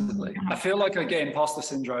 Massively. I feel like I get imposter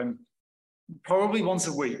syndrome probably once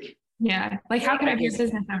a week. Yeah. Like how can I be a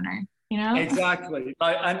business owner, you know? Exactly.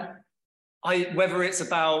 Whether it's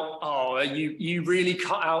about, oh, you really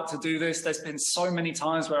cut out to do this. There's been so many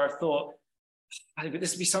times where I've thought,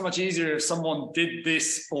 this would be so much easier if someone did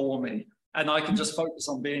this for me and I can just focus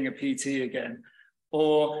on being a PT again.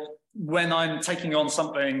 Or when I'm taking on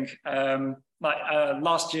something,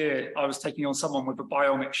 last year, I was taking on someone with a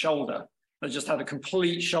bionic shoulder that just had a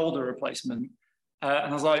complete shoulder replacement. And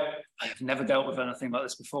I was like, I have never dealt with anything like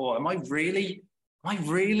this before. Am I really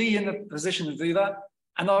in a position to do that?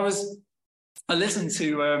 And I listened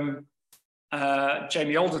to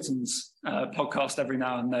Jamie Alderton's podcast every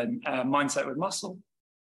now and then, Mindset with Muscle.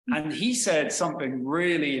 And he said something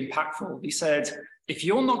really impactful. He said, if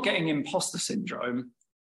you're not getting imposter syndrome,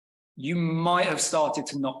 you might have started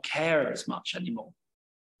to not care as much anymore.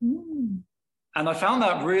 Mm. And I found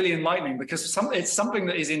that really enlightening, because it's something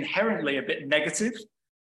that is inherently a bit negative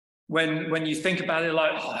when you think about it,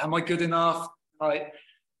 like, oh, am I good enough?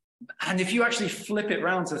 And if you actually flip it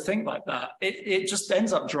around to think like that, it just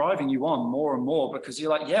ends up driving you on more and more, because you're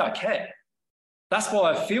like, yeah, I care. That's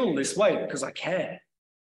why I feel this way, because I care.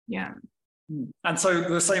 Yeah. And so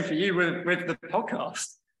the same for you with the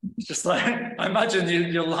podcast. It's just like, I imagine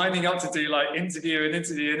you're lining up to do like interview,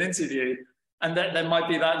 and then there might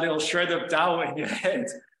be that little shred of doubt in your head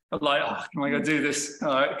of like, oh, am I going to do this?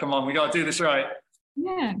 All right, come on, we got to do this right.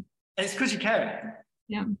 Yeah. And it's because you care.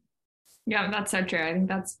 Yeah. Yeah, that's so true. I think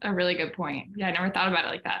that's a really good point. Yeah, I never thought about it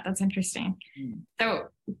like that. That's interesting. So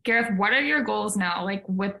Gareth, what are your goals now, like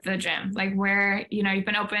with the gym? Like where, you know, you've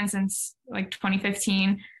been open since like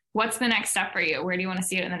 2015. What's the next step for you? Where do you want to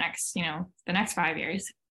see it in the next, you know, the next 5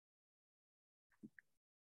 years?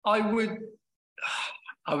 I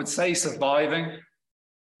would say surviving.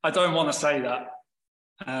 I don't want to say that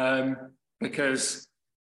because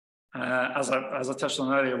as I touched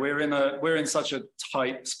on earlier, we're in such a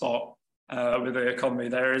tight spot with the economy.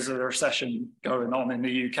 There is a recession going on in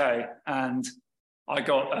the UK, and I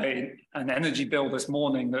got an energy bill this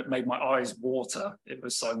morning that made my eyes water. It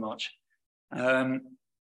was so much, and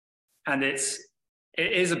it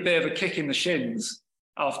is a bit of a kick in the shins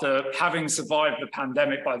after having survived the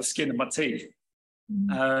pandemic by the skin of my teeth.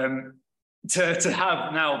 To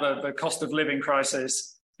have now the cost of living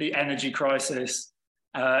crisis, the energy crisis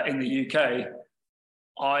in the UK,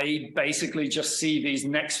 I basically just see these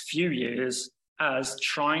next few years as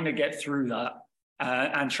trying to get through that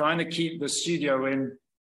and trying to keep the studio in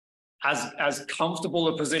as comfortable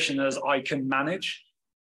a position as I can manage.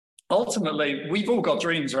 Ultimately, we've all got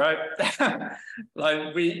dreams, right?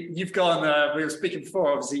 Like you've gone, we were speaking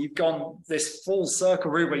before, obviously, you've gone this full circle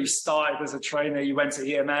route where you started as a trainer, you went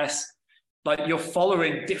to EMS, like you're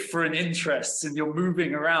following different interests and you're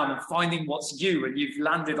moving around and finding what's you, and you've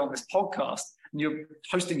landed on this podcast and you're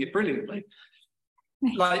hosting it brilliantly.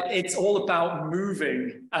 Like it's all about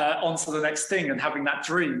moving onto the next thing and having that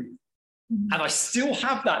dream. And I still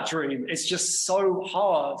have that dream. It's just so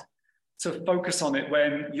hard to focus on it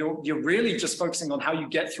when you're really just focusing on how you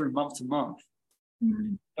get through month to month.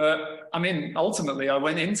 I mean, ultimately, I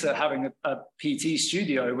went into having a PT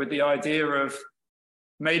studio with the idea of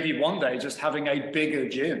maybe one day just having a bigger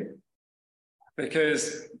gym.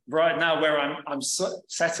 Because right now where I'm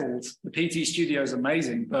settled, the PT studio is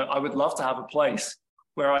amazing, but I would love to have a place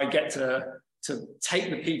where I get to to take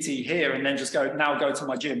the PT here and then just go to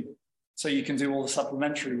my gym so you can do all the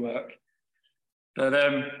supplementary work. But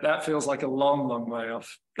that feels like a long, long way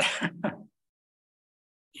off.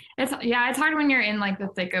 It's hard when you're in like the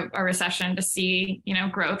thick of a recession to see,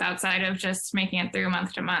 growth outside of just making it through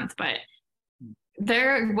month to month. But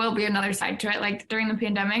there will be another side to it. Like during the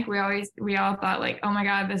pandemic, we all thought like, oh my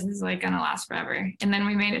God, this is like going to last forever. And then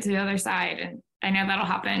we made it to the other side. And I know that'll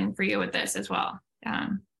happen for you with this as well.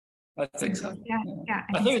 I think so. Yeah.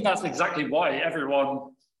 I think that's exactly why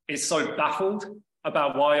everyone is so baffled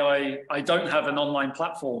about why I don't have an online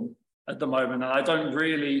platform at the moment. And I don't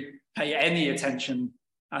really pay any attention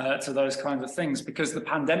to those kinds of things, because the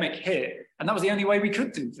pandemic hit and that was the only way we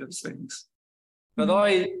could do those things. But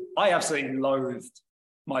I absolutely loathed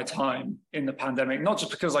my time in the pandemic, not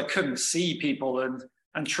just because I couldn't see people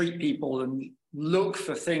and treat people and look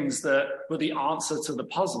for things that were the answer to the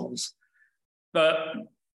puzzles, but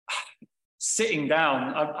sitting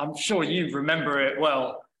down, I'm sure you remember it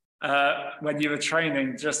well, when you were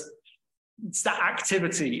training, it's that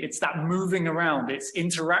activity, it's that moving around, it's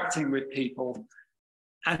interacting with people.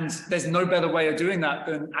 And there's no better way of doing that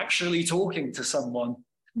than actually talking to someone.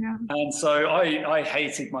 Yeah. And so I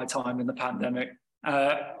hated my time in the pandemic,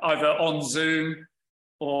 either on Zoom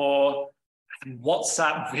or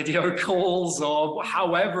WhatsApp video calls or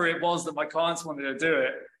however it was that my clients wanted to do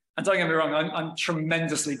it. And don't get me wrong, I'm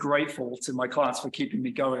tremendously grateful to my clients for keeping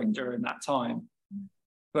me going during that time.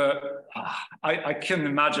 But I couldn't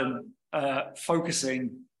imagine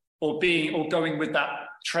focusing or going with that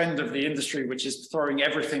trend of the industry, which is throwing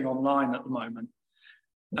everything online at the moment,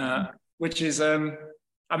 which is,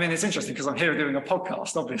 it's interesting because I'm here doing a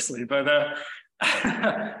podcast, obviously, but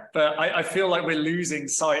I feel like we're losing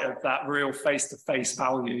sight of that real face-to-face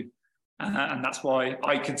value. And that's why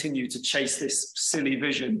I continue to chase this silly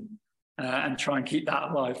vision and try and keep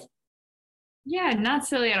that alive. Yeah, not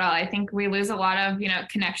silly at all. I think we lose a lot of,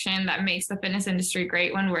 connection that makes the fitness industry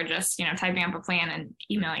great when we're just, typing up a plan and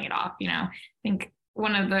emailing it off. I think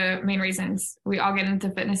one of the main reasons we all get into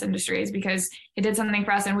the fitness industry is because it did something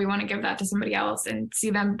for us and we want to give that to somebody else and see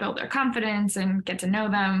them build their confidence and get to know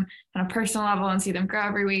them on a personal level and see them grow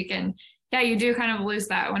every week. And yeah, you do kind of lose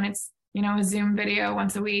that when it's, a Zoom video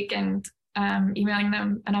once a week and emailing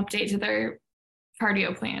them an update to their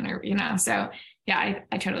cardio plan or, so yeah,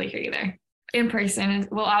 I totally hear you there. In person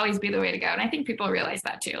will always be the way to go. And I think people realize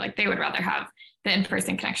that too. Like they would rather have the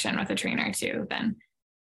in-person connection with a trainer too than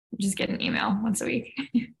just get an email once a week.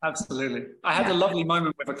 Absolutely. I had a lovely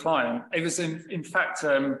moment with a client. It was in fact,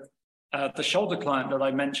 the shoulder client that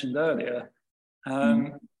I mentioned earlier.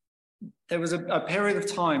 There was a period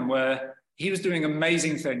of time where he was doing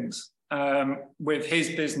amazing things with his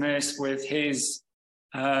business, with his,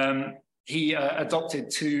 he adopted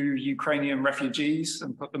 2 Ukrainian refugees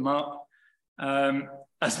and put them up.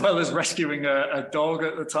 As well as rescuing a dog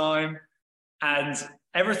at the time. And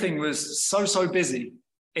everything was so busy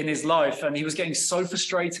in his life. And he was getting so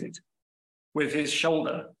frustrated with his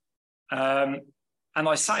shoulder. And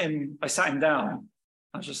I sat him down.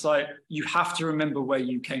 I was just like, you have to remember where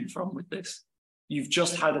you came from with this. You've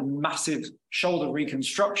just had a massive shoulder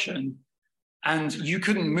reconstruction and you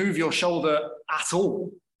couldn't move your shoulder at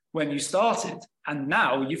all when you started. And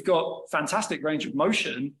now you've got fantastic range of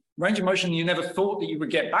motion you never thought that you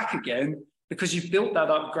would get back again because you've built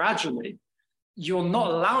that up gradually. You're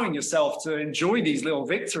not allowing yourself to enjoy these little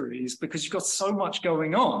victories because you've got so much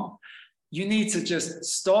going on. You need to just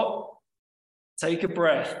stop, take a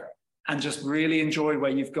breath, and just really enjoy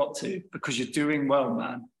where you've got to because you're doing well,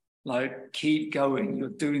 man. Like, keep going. You're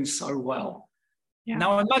doing so well. Yeah.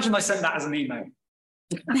 Now, imagine I sent that as an email.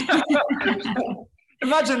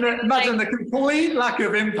 Imagine the complete lack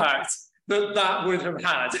of impact that would have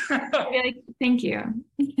had. I'd be like, thank you.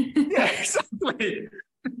 Yeah, exactly.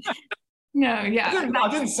 No, yeah. I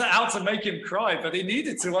didn't set out to make him cry, but he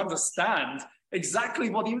needed to understand exactly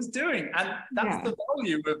what he was doing. And that's the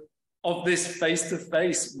value of this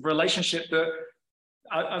face-to-face relationship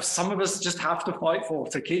that some of us just have to fight for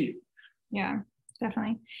to keep. Yeah,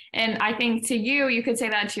 definitely. And I think to you could say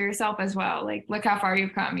that to yourself as well. Like, look how far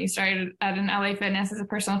you've come. You started at an LA Fitness as a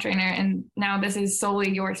personal trainer, and now this is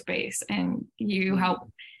solely your space. And you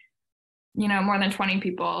help, more than 20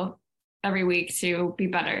 people every week to be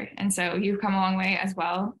better. And so you've come a long way as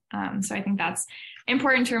well. So I think that's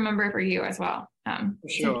important to remember for you as well. For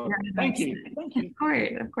sure. Thank you.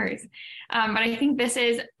 Of course. But I think this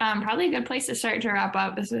is probably a good place to start to wrap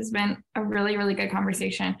up. This has been a really, really good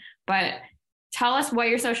conversation. But tell us what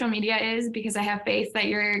your social media is, because I have faith that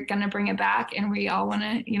you're going to bring it back and we all want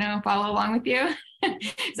to, follow along with you.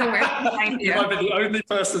 So where can we find you? You might be the only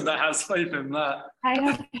person that has faith in that. I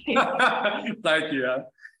have faith. Thank you.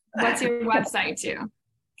 What's your website too?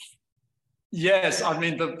 Yes, I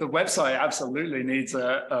mean, the website absolutely needs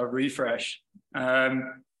a refresh. I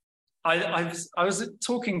was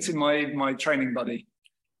talking to my training buddy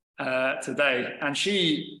today, and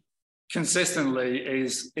she consistently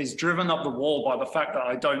is driven up the wall by the fact that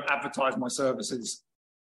I don't advertise my services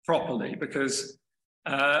properly, because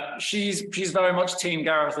she's very much Team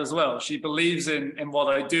Gareth as well. She believes in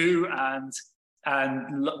what I do and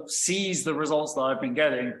sees the results that I've been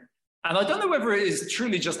getting. And I don't know whether it is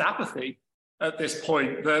truly just apathy at this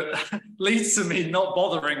point that leads to me not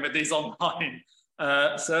bothering with these online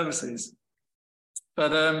services.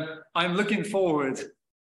 But I'm looking forward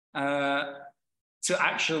to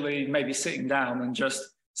actually maybe sitting down and just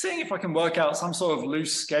seeing if I can work out some sort of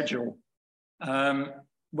loose schedule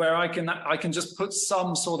where I can just put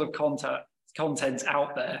some sort of content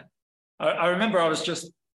out there. I remember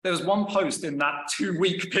there was one post in that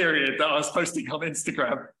 2-week period that I was posting on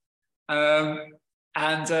Instagram.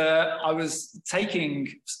 And I was taking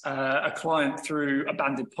a client through a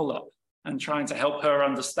banded pull-up and trying to help her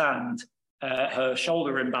understand her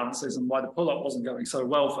shoulder imbalances and why the pull-up wasn't going so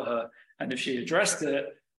well for her. And if she addressed it,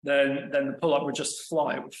 then the pull-up would just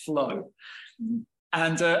fly, it would flow.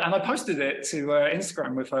 And I posted it to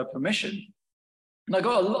Instagram with her permission. And I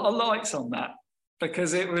got a lot of likes on that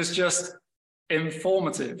because it was just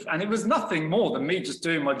informative. And it was nothing more than me just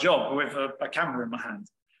doing my job with a camera in my hand.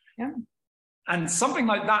 Yeah. And something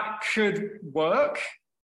like that could work.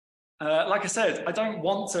 Like I said, I don't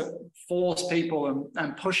want to force people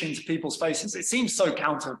and push into people's faces. It seems so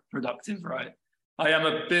counterproductive, right? I am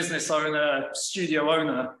a business owner, studio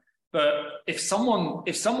owner, but if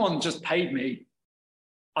someone just paid me,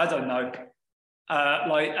 I don't know,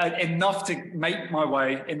 enough to make my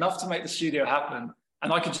way, enough to make the studio happen,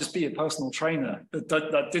 and I could just be a personal trainer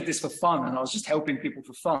that did this for fun, and I was just helping people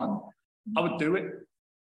for fun, I would do it.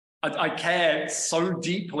 I care so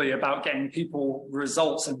deeply about getting people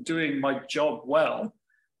results and doing my job well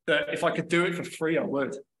that if I could do it for free, I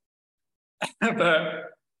would.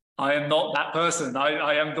 But I am not that person.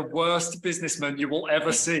 I am the worst businessman you will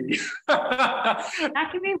ever see. That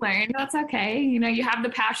can be learned. That's okay. You have the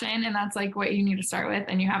passion, and that's like what you need to start with,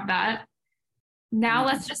 and you have that. Now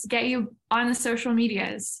let's just get you on the social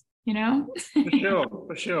medias,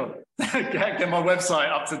 For sure. Get my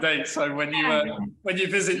website up to date. So when you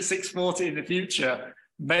visit 640 in the future,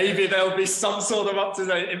 maybe there'll be some sort of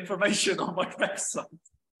up-to-date information on my website.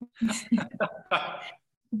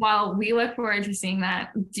 Well, we look forward to seeing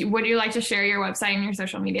that. Would you like to share your website and your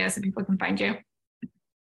social media so people can find you?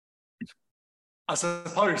 I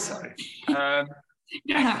suppose so.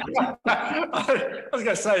 Yeah. I was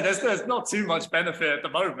going to say, there's not too much benefit at the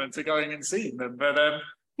moment to going and seeing them, but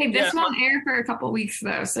hey, this won't air for a couple of weeks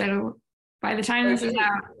though, so by the time this is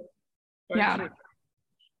out,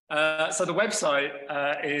 so the website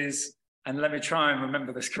is, and let me try and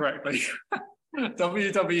remember this correctly,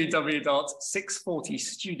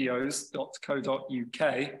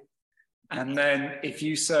 www.640studios.co.uk, and then if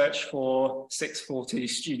you search for 640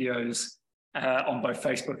 Studios on both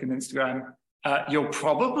Facebook and Instagram, you'll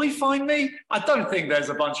probably find me. I don't think there's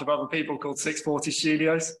a bunch of other people called 640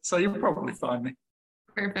 Studios, so you'll probably find me.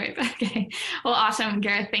 Perfect. Okay. Well, awesome,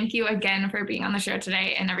 Gareth. Thank you again for being on the show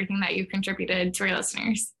today and everything that you've contributed to our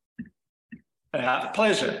listeners.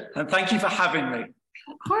 Pleasure. And thank you for having me.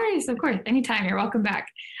 Of course. Anytime. You're welcome back.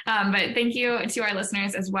 But thank you to our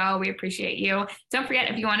listeners as well. We appreciate you. Don't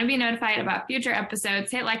forget, if you want to be notified about future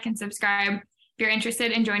episodes, hit like and subscribe. If you're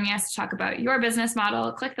interested in joining us to talk about your business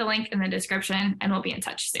model, click the link in the description and we'll be in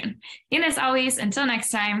touch soon. And as always, until next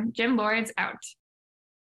time, Gym Lords out.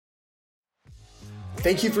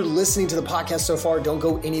 Thank you for listening to the podcast so far. Don't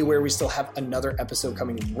go anywhere. We still have another episode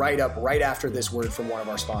coming right after this word from one of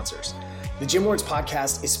our sponsors. The Gym Lords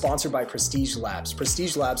podcast is sponsored by Prestige Labs.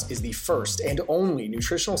 Prestige Labs is the first and only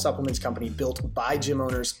nutritional supplements company built by gym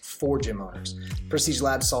owners for gym owners. Prestige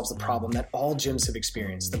Labs solves the problem that all gyms have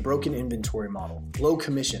experienced: the broken inventory model, low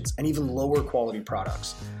commissions, and even lower quality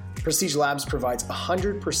products. Prestige Labs provides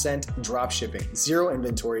 100% drop shipping, zero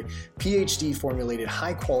inventory, PhD formulated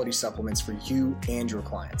high quality supplements for you and your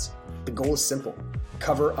clients. The goal is simple: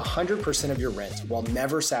 cover 100% of your rent while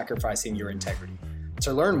never sacrificing your integrity.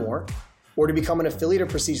 To learn more or to become an affiliate of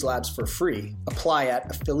Prestige Labs for free, apply at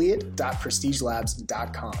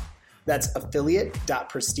affiliate.prestigelabs.com. That's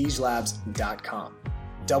affiliate.prestigelabs.com.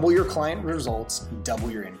 Double your client results, double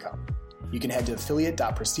your income. You can head to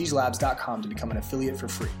affiliate.prestigelabs.com to become an affiliate for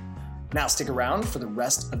free. Now stick around for the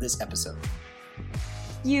rest of this episode.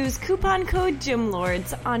 Use coupon code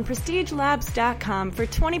GYMLORDS on prestigelabs.com for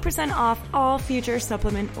 20% off all future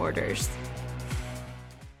supplement orders.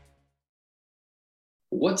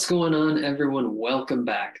 What's going on, everyone? Welcome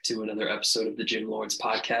back to another episode of the Gym Lords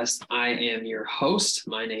podcast. I am your host.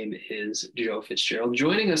 My name is Joe Fitzgerald.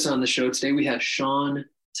 Joining us on the show today, we have Shaun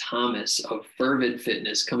Thomas of Fervid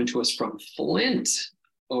Fitness coming to us from Flint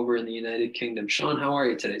over in the United Kingdom. Shaun, how are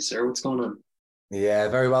you today, sir? What's going on? Yeah,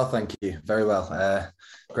 very well, thank you. Very well.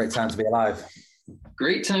 Great time to be alive.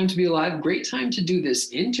 Great time to be alive. Great time to do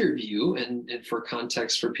this interview. And for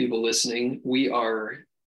context for people listening, we are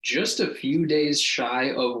just a few days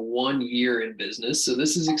shy of 1 year in business. So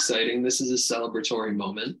this is exciting. This is a celebratory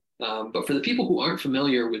moment. But for the people who aren't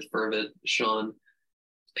familiar with Fervid, Shaun,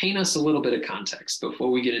 paint us a little bit of context before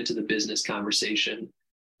we get into the business conversation.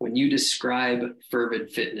 When you describe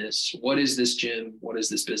Fervid Fitness, what is this gym? What is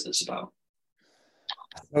this business about?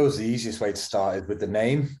 I suppose the easiest way to start is with the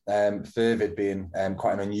name, Fervid being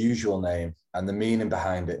quite an unusual name. And the meaning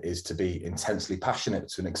behind it is to be intensely passionate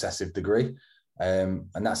to an excessive degree. And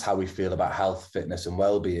that's how we feel about health, fitness and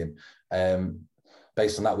well-being.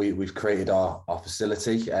 Based on that, we've created our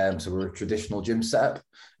facility. So we're a traditional gym setup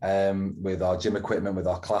with our gym equipment, with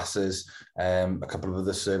our classes, a couple of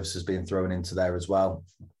other services being thrown into there as well.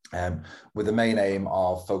 With the main aim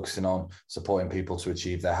of focusing on supporting people to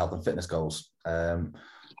achieve their health and fitness goals.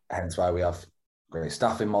 Hence why we have a great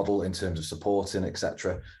staffing model in terms of supporting,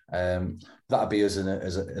 etc. That'd be us in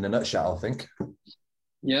a nutshell, I think.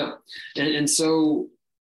 Yeah. And so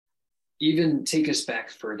even take us back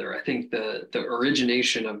further. I think the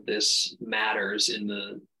origination of this matters in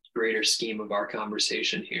the greater scheme of our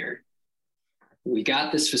conversation here. We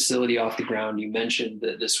got this facility off the ground. You mentioned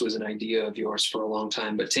that this was an idea of yours for a long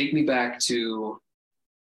time, but take me back to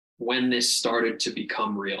when this started to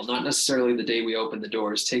become real, not necessarily the day we opened the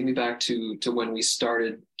doors. Take me back to when we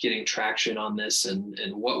started getting traction on this and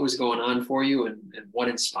what was going on for you and what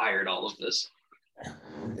inspired all of this.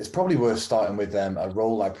 It's probably worth starting with a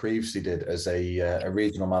role I previously did as a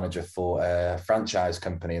regional manager for a franchise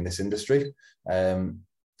company in this industry.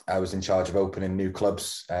 I was in charge of opening new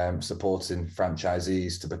clubs, supporting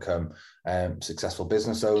franchisees to become successful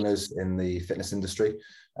business owners in the fitness industry.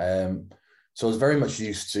 So I was very much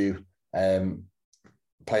used to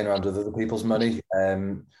playing around with other people's money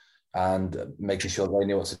and making sure they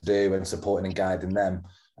knew what to do and supporting and guiding them.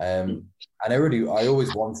 And I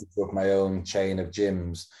always wanted to book my own chain of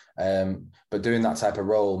gyms, but doing that type of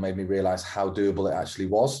role made me realize how doable it actually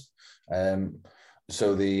was.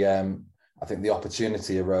 So I think the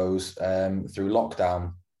opportunity arose through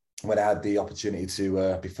lockdown when I had the opportunity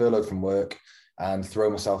to be furloughed from work and throw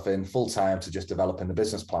myself in full time to just developing the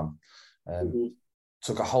business plan.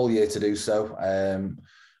 Took a whole year to do so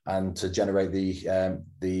and to generate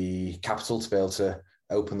the capital to be able to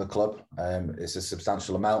open the club. It's a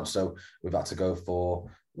substantial amount, so we've had to go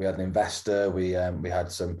we had an investor, we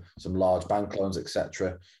had some large bank loans,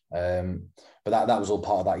 etc. But that was all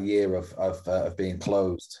part of that year of being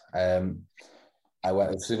closed. I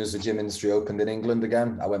went as soon as the gym industry opened in England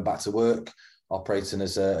again. I went back to work, operating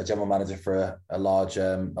as a general manager for a large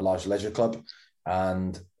leisure club,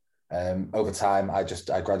 and over time I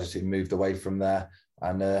gradually moved away from there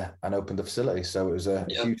and opened a facility. So it was a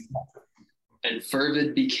huge. And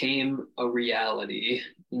Fervid became a reality.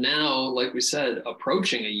 Now, like we said,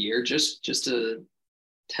 approaching a year, just a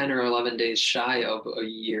 10 or 11 days shy of a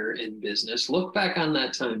year in business. Look back on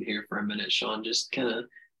that time here for a minute, Shaun. Just kind of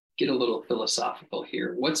get a little philosophical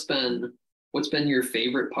here. What's been your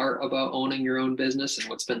favorite part about owning your own business, and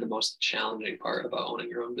what's been the most challenging part about owning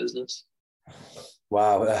your own business?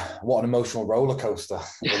 Wow, what an emotional roller coaster.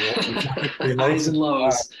 Highs and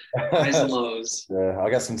lows. Highs and lows. Yeah, I'll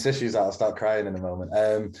get some tissues out. I'll start crying in a moment.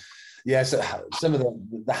 So some of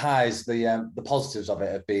the highs, the positives of it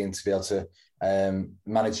have been to be able to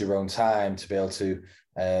manage your own time, to be able to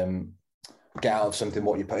get out of something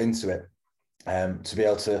what you put into it, to be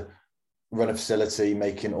able to run a facility,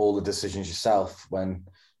 making all the decisions yourself, when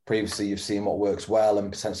previously you've seen what works well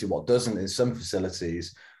and potentially what doesn't in some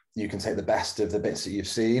facilities. You can take the best of the bits that you've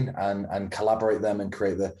seen and collaborate them and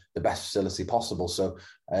create the best facility possible. So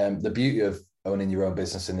the beauty of owning your own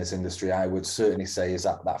business in this industry, I would certainly say, is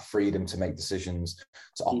that freedom to make decisions,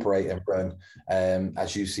 to operate and run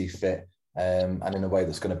as you see fit, and in a way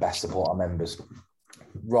that's going to best support our members,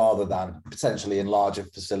 rather than potentially in larger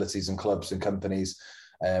facilities and clubs and companies.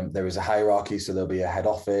 There is a hierarchy, so there'll be a head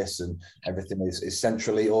office and everything is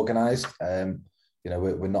centrally organized.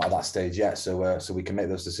 We're not at that stage yet, so we can make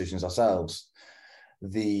those decisions ourselves.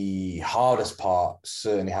 The hardest part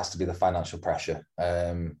certainly has to be the financial pressure.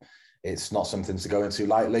 it's not something to go into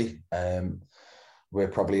lightly. We're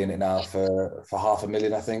probably in it now for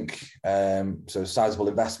 $500,000, I think. So sizable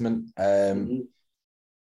investment.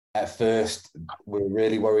 At first, we were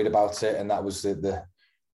really worried about it, and that was the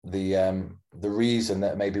reason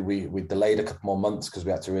that maybe we delayed a couple more months, because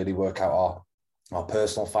we had to really work out our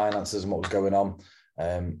personal finances and what was going on.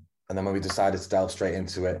 And then when we decided to delve straight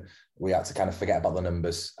into it, we had to kind of forget about the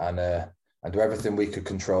numbers and do everything we could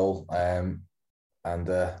control, and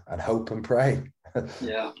hope and pray.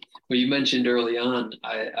 Yeah. Well, you mentioned early on,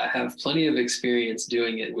 I have plenty of experience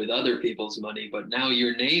doing it with other people's money, but now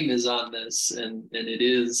your name is on this, and it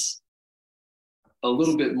is a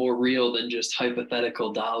little bit more real than just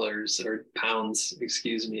hypothetical dollars or pounds,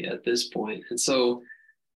 excuse me, at this point. And so,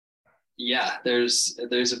 yeah, there's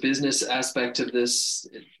a business aspect of this.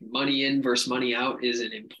 Money in versus money out is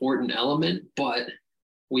an important element, but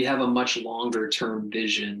we have a much longer term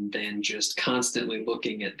vision than just constantly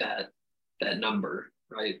looking at that number,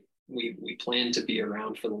 right? We plan to be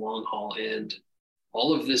around for the long haul, and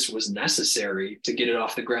all of this was necessary to get it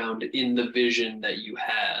off the ground in the vision that you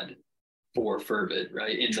had for Fervid,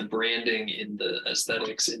 right? In the branding, in the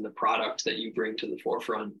aesthetics, in the product that you bring to the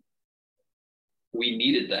forefront. We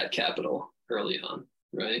needed that capital early on,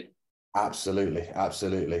 right? Absolutely.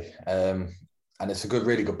 And it's a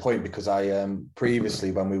really good point, because I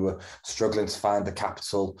previously, when we were struggling to find the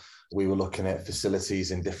capital, we were looking at facilities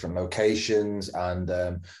in different locations and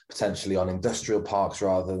potentially on industrial parks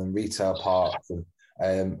rather than retail parks.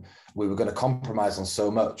 And we were going to compromise on so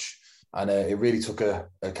much. And it really took a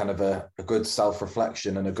kind of a good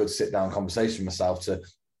self-reflection and a good sit-down conversation with myself to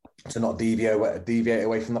not deviate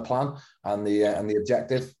away from the plan and the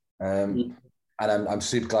objective. And I'm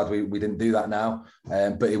super glad we didn't do that now.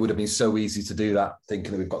 But it would have been so easy to do that,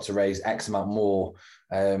 thinking that we've got to raise X amount more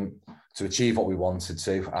to achieve what we wanted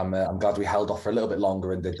to. I'm glad we held off for a little bit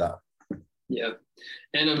longer and did that. Yeah.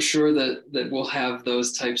 And I'm sure that we'll have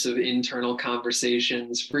those types of internal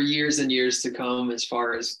conversations for years and years to come, as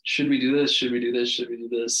far as, should we do this? Should we do this? Should we do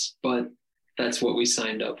this? But that's what we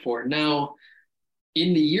signed up for. Now,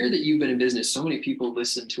 in the year that you've been in business, so many people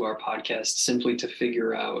listen to our podcast simply to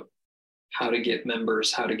figure out how to get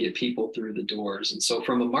members, how to get people through the doors. And so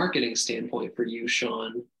from a marketing standpoint for you,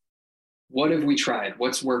 Shaun, what have we tried?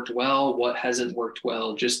 What's worked well? What hasn't worked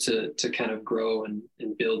well, just to kind of grow and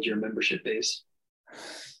build your membership base?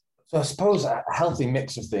 So I suppose a healthy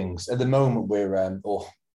mix of things. At the moment, we're, or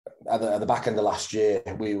at the back end of last year,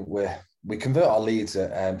 we convert our leads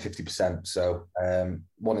at 50%. So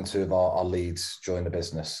 1 in 2 of our leads join the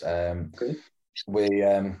business. Okay.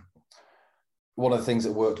 One of the things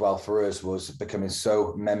that worked well for us was becoming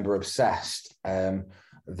so member obsessed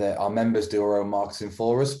that our members do our own marketing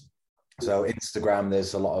for us. So Instagram,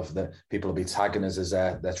 there's a lot of the people will be tagging us as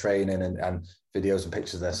they're training and videos and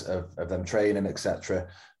pictures of them training, etc.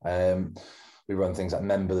 We run things like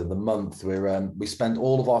Member of the Month. We spend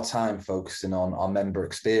all of our time focusing on our member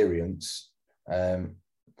experience.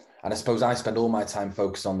 And I suppose I spend all my time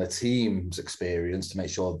focused on the team's experience to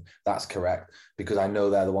make sure that's correct, because I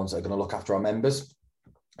know they're the ones that are going to look after our members.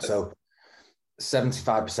 So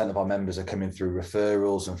 75% of our members are coming through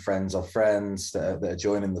referrals and friends of friends that are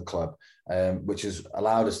joining the club, which has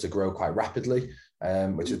allowed us to grow quite rapidly,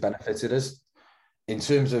 which has benefited us. In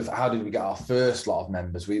terms of how did we get our first lot of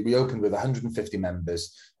members, we opened with 150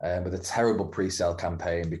 members with a terrible pre-sale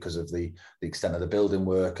campaign because of the extent of the building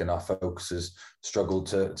work, and our focus has struggled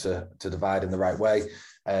to divide in the right way.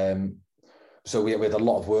 So we had a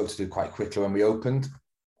lot of work to do quite quickly when we opened.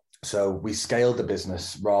 So we scaled the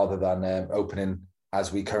business rather than opening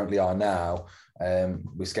as we currently are now.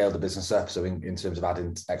 We scaled the business up, so in terms of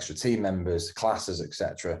adding extra team members, classes,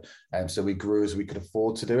 etc. So we grew as we could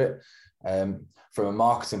afford to do it. From a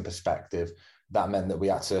marketing perspective, that meant that we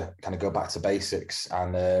had to kind of go back to basics,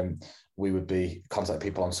 and we would be contact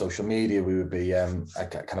people on social media. We would be a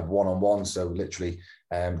kind of one-on-one, so literally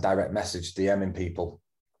direct message, DMing people,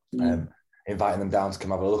 inviting them down to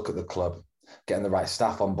come have a look at the club. Getting the right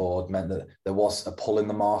staff on board meant that there was a pull in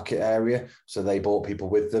the market area, so they brought people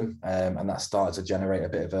with them, and that started to generate a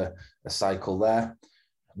bit of a cycle there.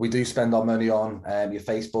 We do spend our money on your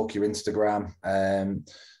Facebook, your Instagram,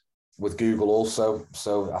 with Google also.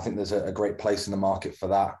 So I think there's a great place in the market for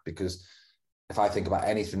that, because if I think about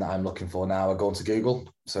anything that I'm looking for now, I go into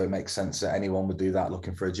Google. So it makes sense that anyone would do that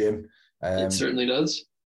looking for a gym. It certainly does.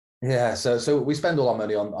 Yeah, so we spend all our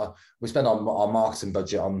money on, we spend our marketing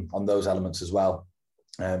budget on those elements as well.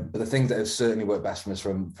 But the thing that has certainly worked best for us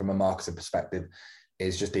from a marketing perspective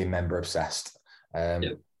is just being member obsessed.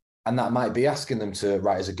 Yep. And that might be asking them to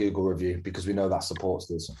write us a Google review, because we know that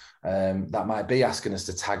supports us. That might be asking us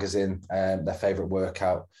to tag us in their favorite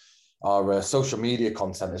workout. Our social media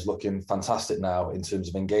content is looking fantastic now in terms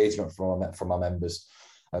of engagement from our members.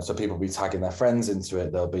 So people will be tagging their friends into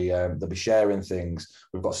it. They'll be sharing things.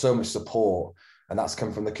 We've got so much support, and that's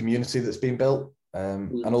come from the community that's been built.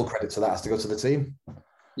 And all credit to that has to go to the team.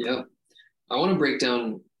 Yeah. I want to break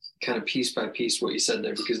down kind of piece by piece what you said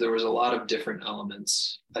there, because there was a lot of different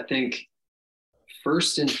elements. I think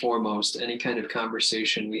first and foremost, any kind of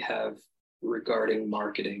conversation we have regarding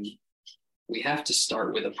marketing, we have to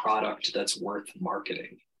start with a product that's worth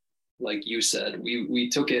marketing. Like you said, we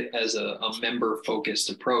took it as a member-focused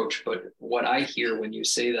approach, but what I hear when you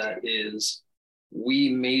say that is we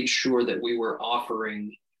made sure that we were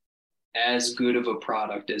offering as good of a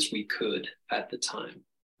product as we could at the time,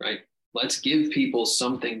 right? Let's give people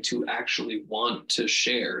something to actually want to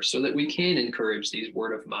share so that we can encourage these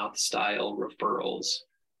word of mouth style referrals,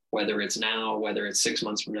 whether it's now, whether it's 6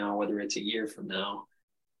 months from now, whether it's a year from now.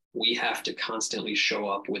 We have to constantly show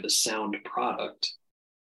up with a sound product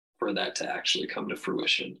for that to actually come to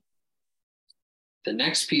fruition. The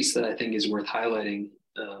next piece that I think is worth highlighting,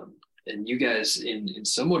 and you guys in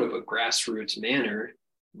somewhat of a grassroots manner,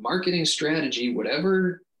 marketing strategy,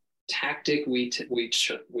 whatever tactic we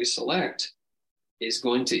select, is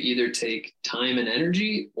going to either take time and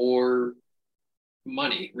energy or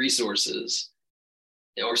money, resources,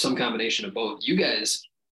 or some combination of both. You guys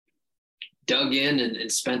dug in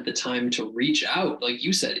and spent the time to reach out, like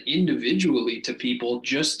you said, individually to people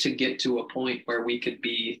just to get to a point where we could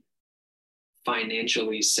be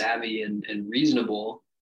financially savvy and reasonable.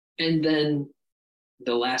 And then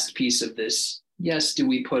the last piece of this, yes, do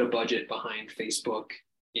we put a budget behind Facebook,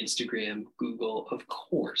 Instagram, Google? Of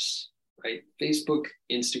course, right? Facebook,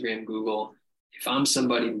 Instagram, Google. If I'm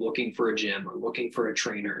somebody looking for a gym or looking for a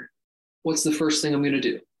trainer, what's the first thing I'm going to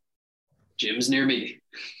do? Gyms near me.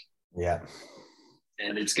 Yeah.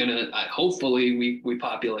 And it's going to, hopefully we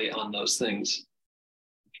populate on those things.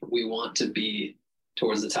 We want to be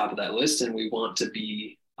towards the top of that list, and we want to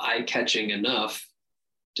be eye-catching enough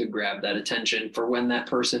to grab that attention for when that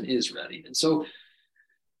person is ready. And so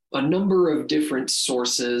a number of different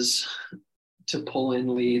sources to pull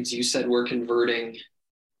in leads. You said we're converting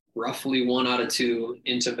roughly 1 out of 2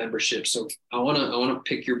 into membership. So I want to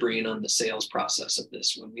pick your brain on the sales process of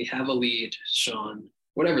this. When we have a lead, Shaun,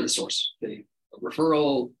 whatever the source, a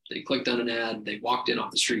referral, they clicked on an ad, they walked in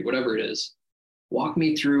off the street, whatever it is, walk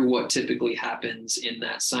me through what typically happens in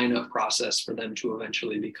that sign-up process for them to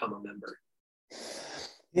eventually become a member.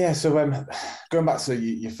 Yeah, so going back to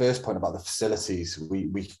your first point about the facilities,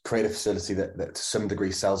 we create a facility that to some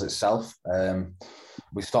degree sells itself.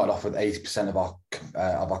 We started off with 80% of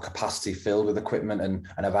our capacity filled with equipment, and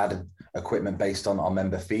have added equipment based on our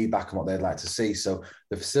member feedback and what they'd like to see. So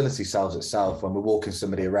the facility sells itself. When we're walking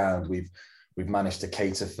somebody around, we've managed to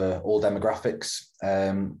cater for all demographics,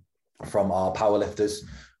 from our powerlifters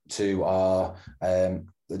to our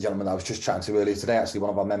the gentleman I was just chatting to earlier today, actually one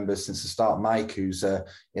of our members since the start, Mike, who's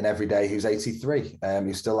in every day, who's 83,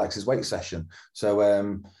 who still likes his weight session.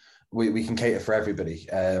 So we can cater for everybody,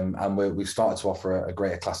 and we've started to offer a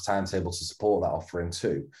greater class timetable to support that offering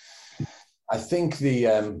too. I think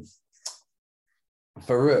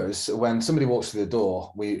for us, when somebody walks through the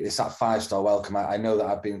door, it's that 5-star welcome. I know that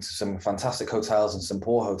I've been to some fantastic hotels and some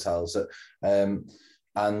poor hotels that.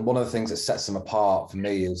 And one of the things that sets them apart for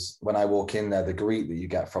me is when I walk in there, the greet that you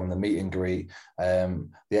get from the meet and greet, the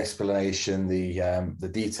explanation, the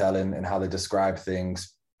detail in how they describe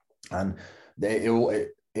things, and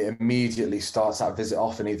it immediately starts that visit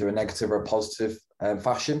off in either a negative or a positive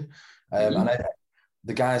fashion. And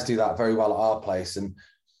the guys do that very well at our place. And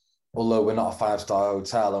although we're not a 5-star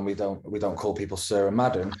hotel and we don't call people sir and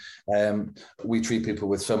madam, we treat people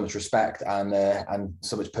with so much respect and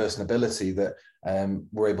so much personability that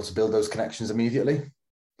we're able to build those connections immediately.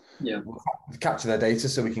 Yeah, we'll capture their data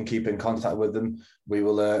so we can keep in contact with them. We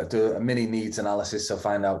will do a mini needs analysis, so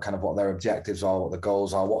find out kind of what their objectives are, what the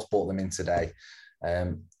goals are, what's brought them in today.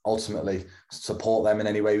 Ultimately, support them in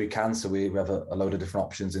any way we can. So we have a load of different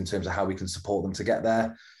options in terms of how we can support them to get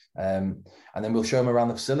there. And then we'll show them around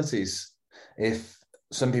the facilities. If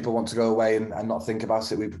some people want to go away and not think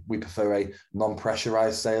about it, we prefer a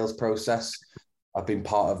non-pressurized sales process. I've been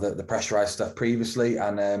part of the pressurized stuff previously,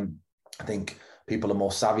 and I think people are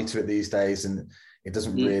more savvy to it these days, and it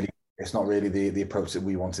doesn't really, it's not really the approach that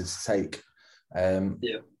we wanted to take.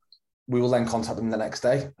 We will then contact them the next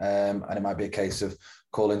day, and it might be a case of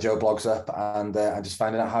calling Joe Bloggs up and just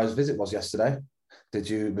finding out how his visit was yesterday.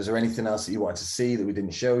 Was there anything else that you wanted to see that we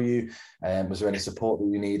didn't show you? Was there any support that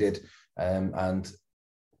you needed? And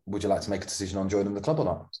would you like to make a decision on joining the club or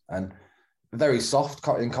not? And very soft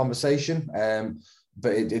in conversation.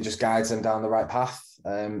 but it just guides them down the right path.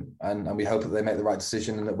 And we hope that they make the right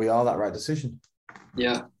decision and that we are that right decision.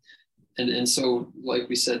 Yeah. And so, like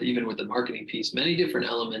we said, even with the marketing piece, many different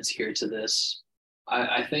elements here to this.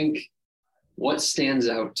 I think what stands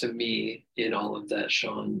out to me in all of that,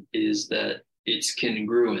 Shaun, is that it's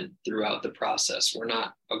congruent throughout the process. We're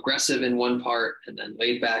not aggressive in one part and then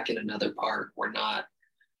laid back in another part. We're not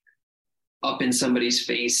up in somebody's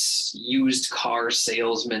face, used car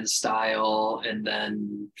salesman style, and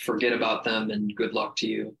then forget about them and good luck to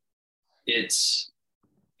you. It's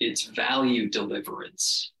value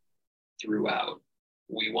deliverance throughout.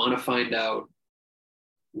 We want to find out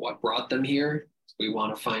what brought them here. We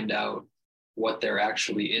want to find out what they're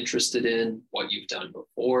actually interested in, what you've done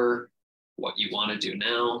before, what you want to do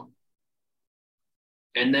now.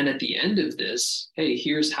 And then at the end of this, hey,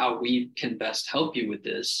 here's how we can best help you with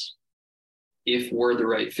this. If we're the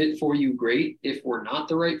right fit for you, great. If we're not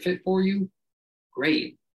the right fit for you,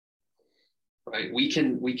 great. Right? We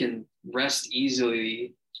can rest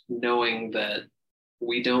easily knowing that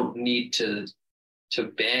we don't need to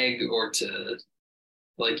beg or to,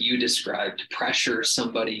 like you described, pressure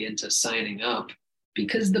somebody into signing up,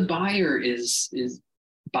 because the buyer is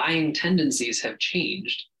buying tendencies have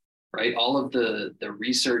changed, right? All of the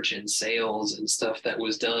research and sales and stuff that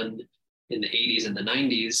was done in the 80s and the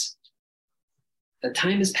 90s, the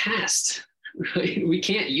time has passed, right? We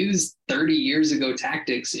can't use 30 years ago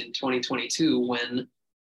tactics in 2022 when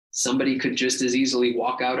somebody could just as easily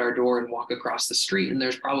walk out our door and walk across the street, and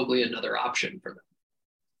there's probably another option for them.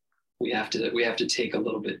 We have to take a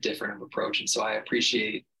little bit different of approach. And so I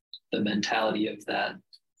appreciate the mentality of that.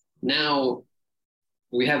 Now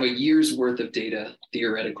we have a year's worth of data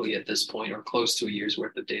theoretically at this point, or close to a year's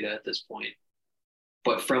worth of data at this point.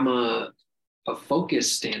 But from a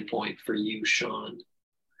focus standpoint for you, Shaun,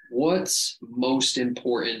 what's most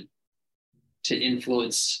important to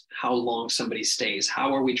influence how long somebody stays?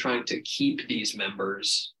 How are we trying to keep these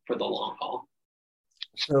members for the long haul?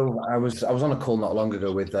 So I was on a call not long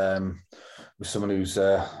ago with someone who's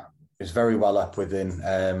very well up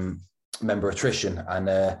within member attrition,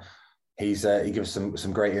 and he gives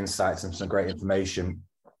some great insights and some great information.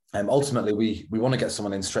 Ultimately, we want to get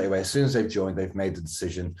someone in straight away. As soon as they've joined, they've made the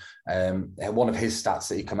decision. One of his stats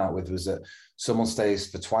that he came out with was that someone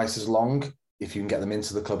stays for twice as long if you can get them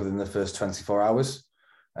into the club within the first 24 hours.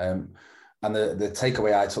 And the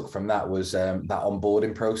takeaway I took from that was that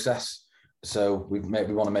onboarding process. So we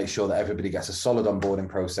want to make sure that everybody gets a solid onboarding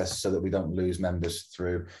process so that we don't lose members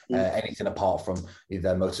through anything apart from either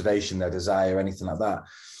their motivation, their desire, anything like that.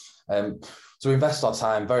 So we invest our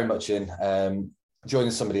time very much in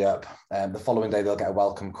joining somebody up. The following day, they'll get a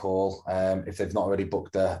welcome call. If they've not already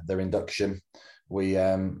booked their induction, we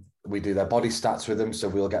do their body stats with them. So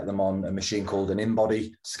we'll get them on a machine called an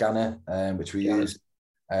in-body scanner, which we use.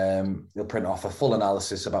 They'll print off a full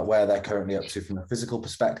analysis about where they're currently up to from a physical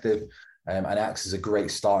perspective, and it acts as a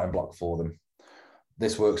great starting block for them.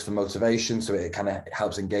 This works for motivation, so it kind of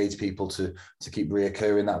helps engage people to keep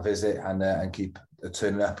reoccurring that visit and keep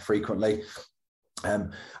turning up frequently.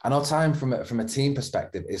 And our time from a team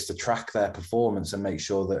perspective is to track their performance and make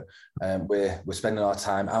sure that we're spending our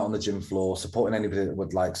time out on the gym floor, supporting anybody that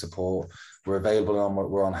would like support. We're available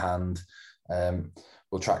we're on hand.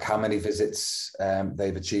 We'll track how many visits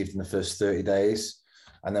they've achieved in the first 30 days.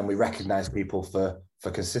 And then we recognize people for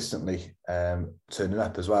consistently turning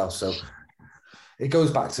up as well. So it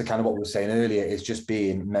goes back to kind of what we were saying earlier, is just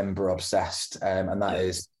being member obsessed. And that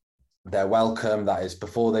is their welcome, that is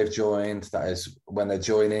before they've joined, that is when they're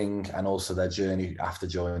joining, and also their journey after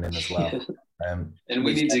joining as well. And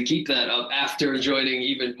we need to keep that up after joining,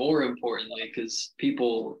 even more importantly, because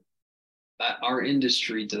our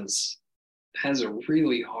industry has a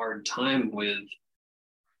really hard time with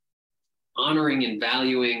honoring and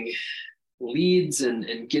valuing leads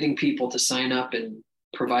and getting people to sign up and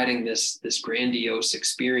providing this grandiose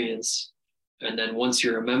experience. And then once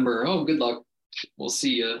you're a member, oh, good luck. We'll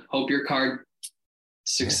see you. Hope your card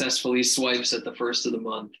successfully swipes at the first of the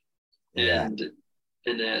month. Yeah. And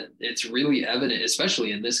that it's really evident,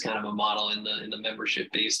 especially in this kind of a model, in the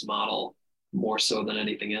membership-based model, more so than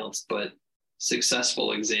anything else. But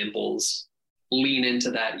successful examples lean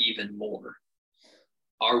into that even more.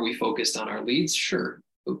 Are we focused on our leads? Sure,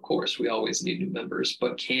 of course, we always need new members,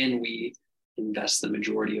 but can we invest the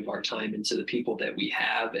majority of our time into the people that we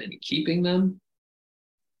have and keeping them?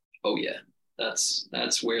 Oh yeah,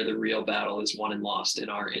 that's where the real battle is won and lost in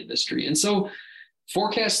our industry. And so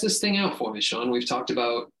forecast this thing out for me, Shaun. We've talked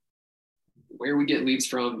about where we get leads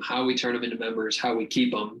from, how we turn them into members, how we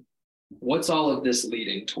keep them. What's all of this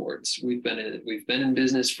leading towards? We've been in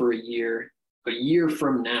business for a year. A year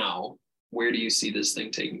from now, where do you see this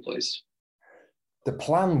thing taking place? The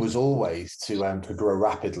plan was always to grow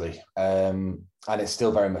rapidly, and it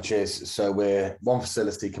still very much is. So we're one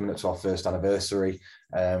facility coming up to our first anniversary.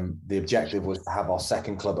 The objective was to have our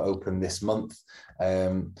second club open this month.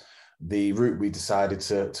 The route we decided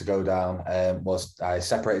to go down was I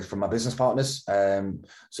separated from my business partners.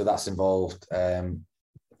 So that's involved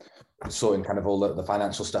sorting kind of all the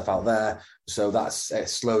financial stuff out there. So that's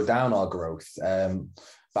slowed down our growth.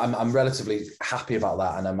 But I'm relatively happy about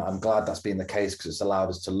that, and I'm glad that's been the case, because it's allowed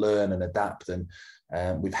us to learn and adapt. And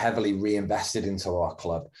we've heavily reinvested into our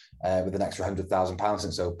club with an extra £100,000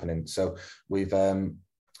 since opening. So we've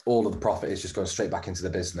all of the profit is just going straight back into the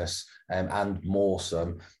business, and more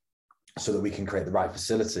so that we can create the right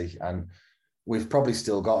facility. And we've probably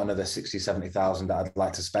still got another 60, 70,000 that I'd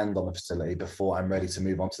like to spend on the facility before I'm ready to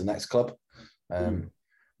move on to the next club.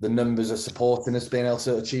 The numbers are supporting us being able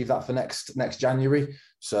to achieve that for next January.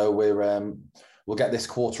 So we'll get this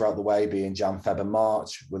quarter out of the way, being Jan, Feb and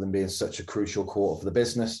March, with them being such a crucial quarter for the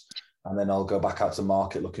business. And then I'll go back out to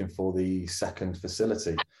market looking for the second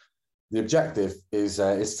facility. The objective is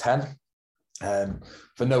 10,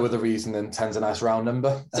 for no other reason than 10's a nice round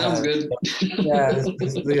number. Sounds good.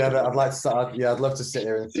 I'd like to start. I'd love to sit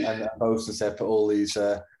here and boast and say put all these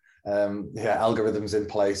algorithms in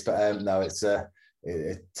place, but no, it's 10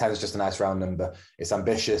 is just a nice round number. It's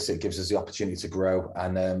ambitious. It gives us the opportunity to grow.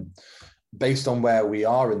 And based on where we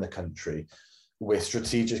are in the country, we're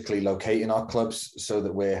strategically locating our clubs so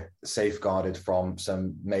that we're safeguarded from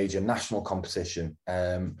some major national competition,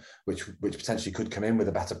 which potentially could come in with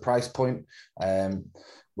a better price point,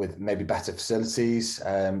 with maybe better facilities,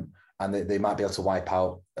 and they might be able to wipe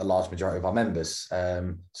out a large majority of our members.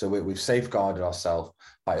 So we've safeguarded ourselves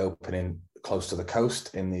by opening close to the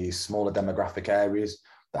coast in these smaller demographic areas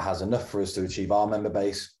that has enough for us to achieve our member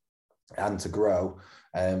base and to grow,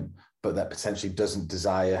 but that potentially doesn't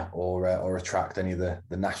desire or attract any of the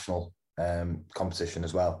national competition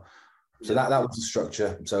as well. So that was the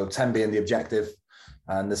structure. So 10 being the objective,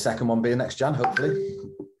 and the second one being next Jan, hopefully.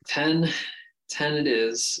 10 it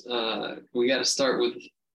is. We got to start with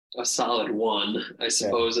a solid 1, I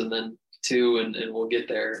suppose, and then 2, and we'll get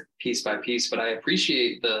there piece by piece. But I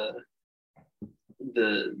appreciate the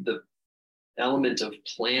element of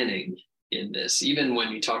planning in this. Even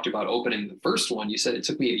when you talked about opening the first one, you said it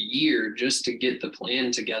took me a year just to get the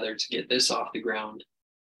plan together to get this off the ground.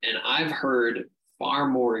 And I've heard far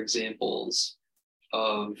more examples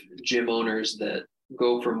of gym owners that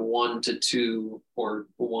go from 1 to 2 or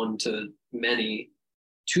 1 to many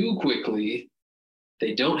too quickly.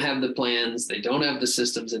 They don't have the plans, they don't have the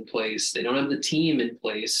systems in place, they don't have the team in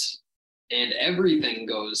place, and everything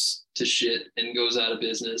goes to shit and goes out of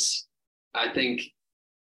business. I think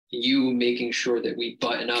you making sure that we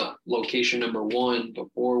button up location number 1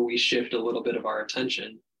 before we shift a little bit of our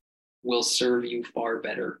attention will serve you far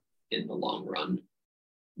better in the long run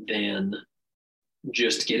than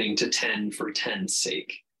just getting to 10 for 10's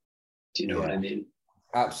sake. Do you know what I mean?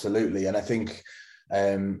 Absolutely. And I think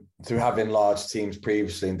through having large teams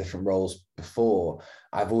previously in different roles before,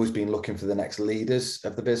 I've always been looking for the next leaders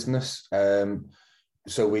of the business.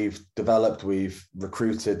 So we've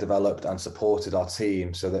recruited, developed and supported our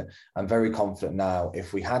team, so that I'm very confident now,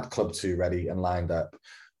 if we had Club 2 ready and lined up,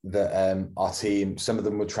 that our team, some of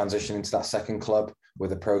them would transition into that second club with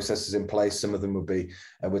the processes in place. Some of them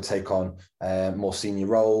would take on more senior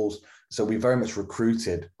roles. So we very much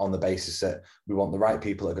recruited on the basis that we want the right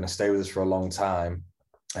people that are going to stay with us for a long time,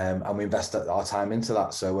 and we invest our time into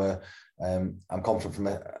that. So I'm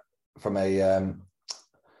confident from a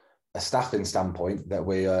staffing standpoint that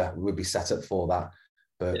we would be set up for that.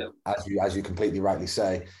 But as you completely rightly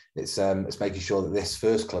say, it's making sure that this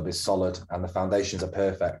first club is solid and the foundations are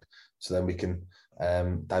perfect, so then we can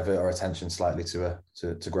divert our attention slightly to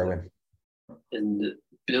grow in. And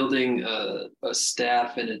building a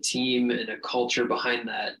staff and a team and a culture behind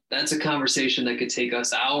that's a conversation that could take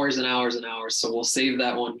us hours and hours and hours. So we'll save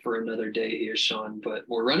that one for another day here, Shaun. But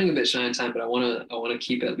we're running a bit shy on time, but I want to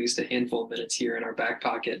keep at least a handful of minutes here in our back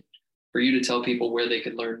pocket for you to tell people where they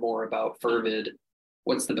can learn more about Fervid.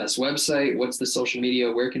 What's the best website? What's the social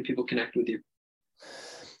media? Where can people connect with you?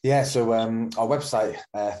 Yeah, so our website,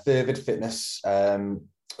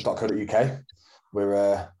 fervidfitness.co.uk.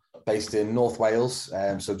 We're based in North Wales,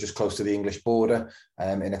 so just close to the English border,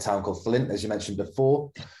 in a town called Flint, as you mentioned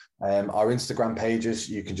before. Our Instagram pages,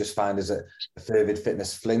 you can just find us at Fervid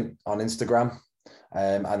Fitness Flint on Instagram,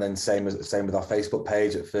 and then same with our Facebook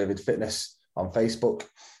page at Fervid Fitness on Facebook.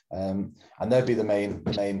 And they'd be the main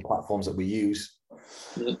platforms that we use.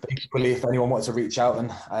 equally, if anyone wants to reach out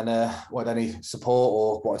and want any support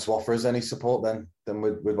or wants to offer us any support, then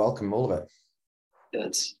we'd welcome all of it.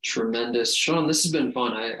 That's tremendous. Shaun, this has been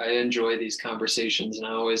fun. I enjoy these conversations, and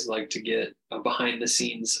I always like to get a behind the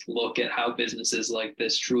scenes look at how businesses like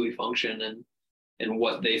this truly function and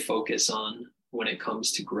what they focus on when it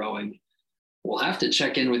comes to growing. We'll have to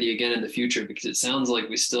check in with you again in the future, because it sounds like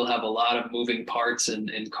we still have a lot of moving parts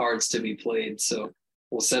and cards to be played. So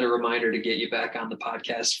we'll set a reminder to get you back on the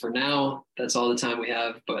podcast. For now, that's all the time we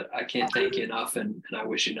have, but I can't thank you enough, and I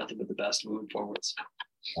wish you nothing but the best moving forwards.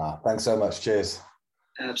 Thanks so much. Cheers.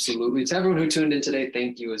 Absolutely. To everyone who tuned in today,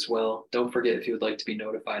 thank you as well. Don't forget, if you would like to be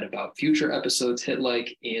notified about future episodes, hit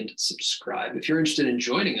like and subscribe. If you're interested in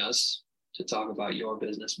joining us to talk about your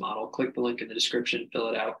business model, click the link in the description, fill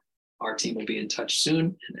it out. Our team will be in touch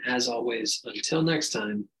soon. And as always, until next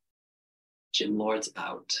time, Gym Lords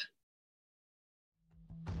out.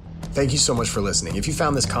 Thank you so much for listening. If you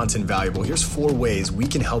found this content valuable, here's 4 ways we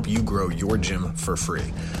can help you grow your gym for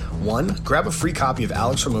free. 1, grab a free copy of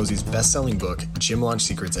Alex Hormozi's best-selling book, Gym Launch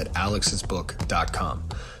Secrets, at alexsbook.com.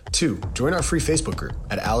 2, join our free Facebook group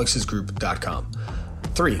at alexsgroup.com.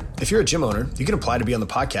 3, if you're a gym owner, you can apply to be on the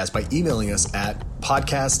podcast by emailing us at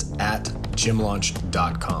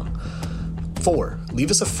podcast@gymlaunch.com. 4,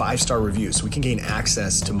 leave us a 5-star review so we can gain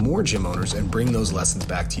access to more gym owners and bring those lessons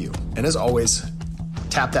back to you. And as always,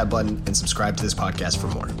 tap that button and subscribe to this podcast for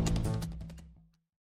more.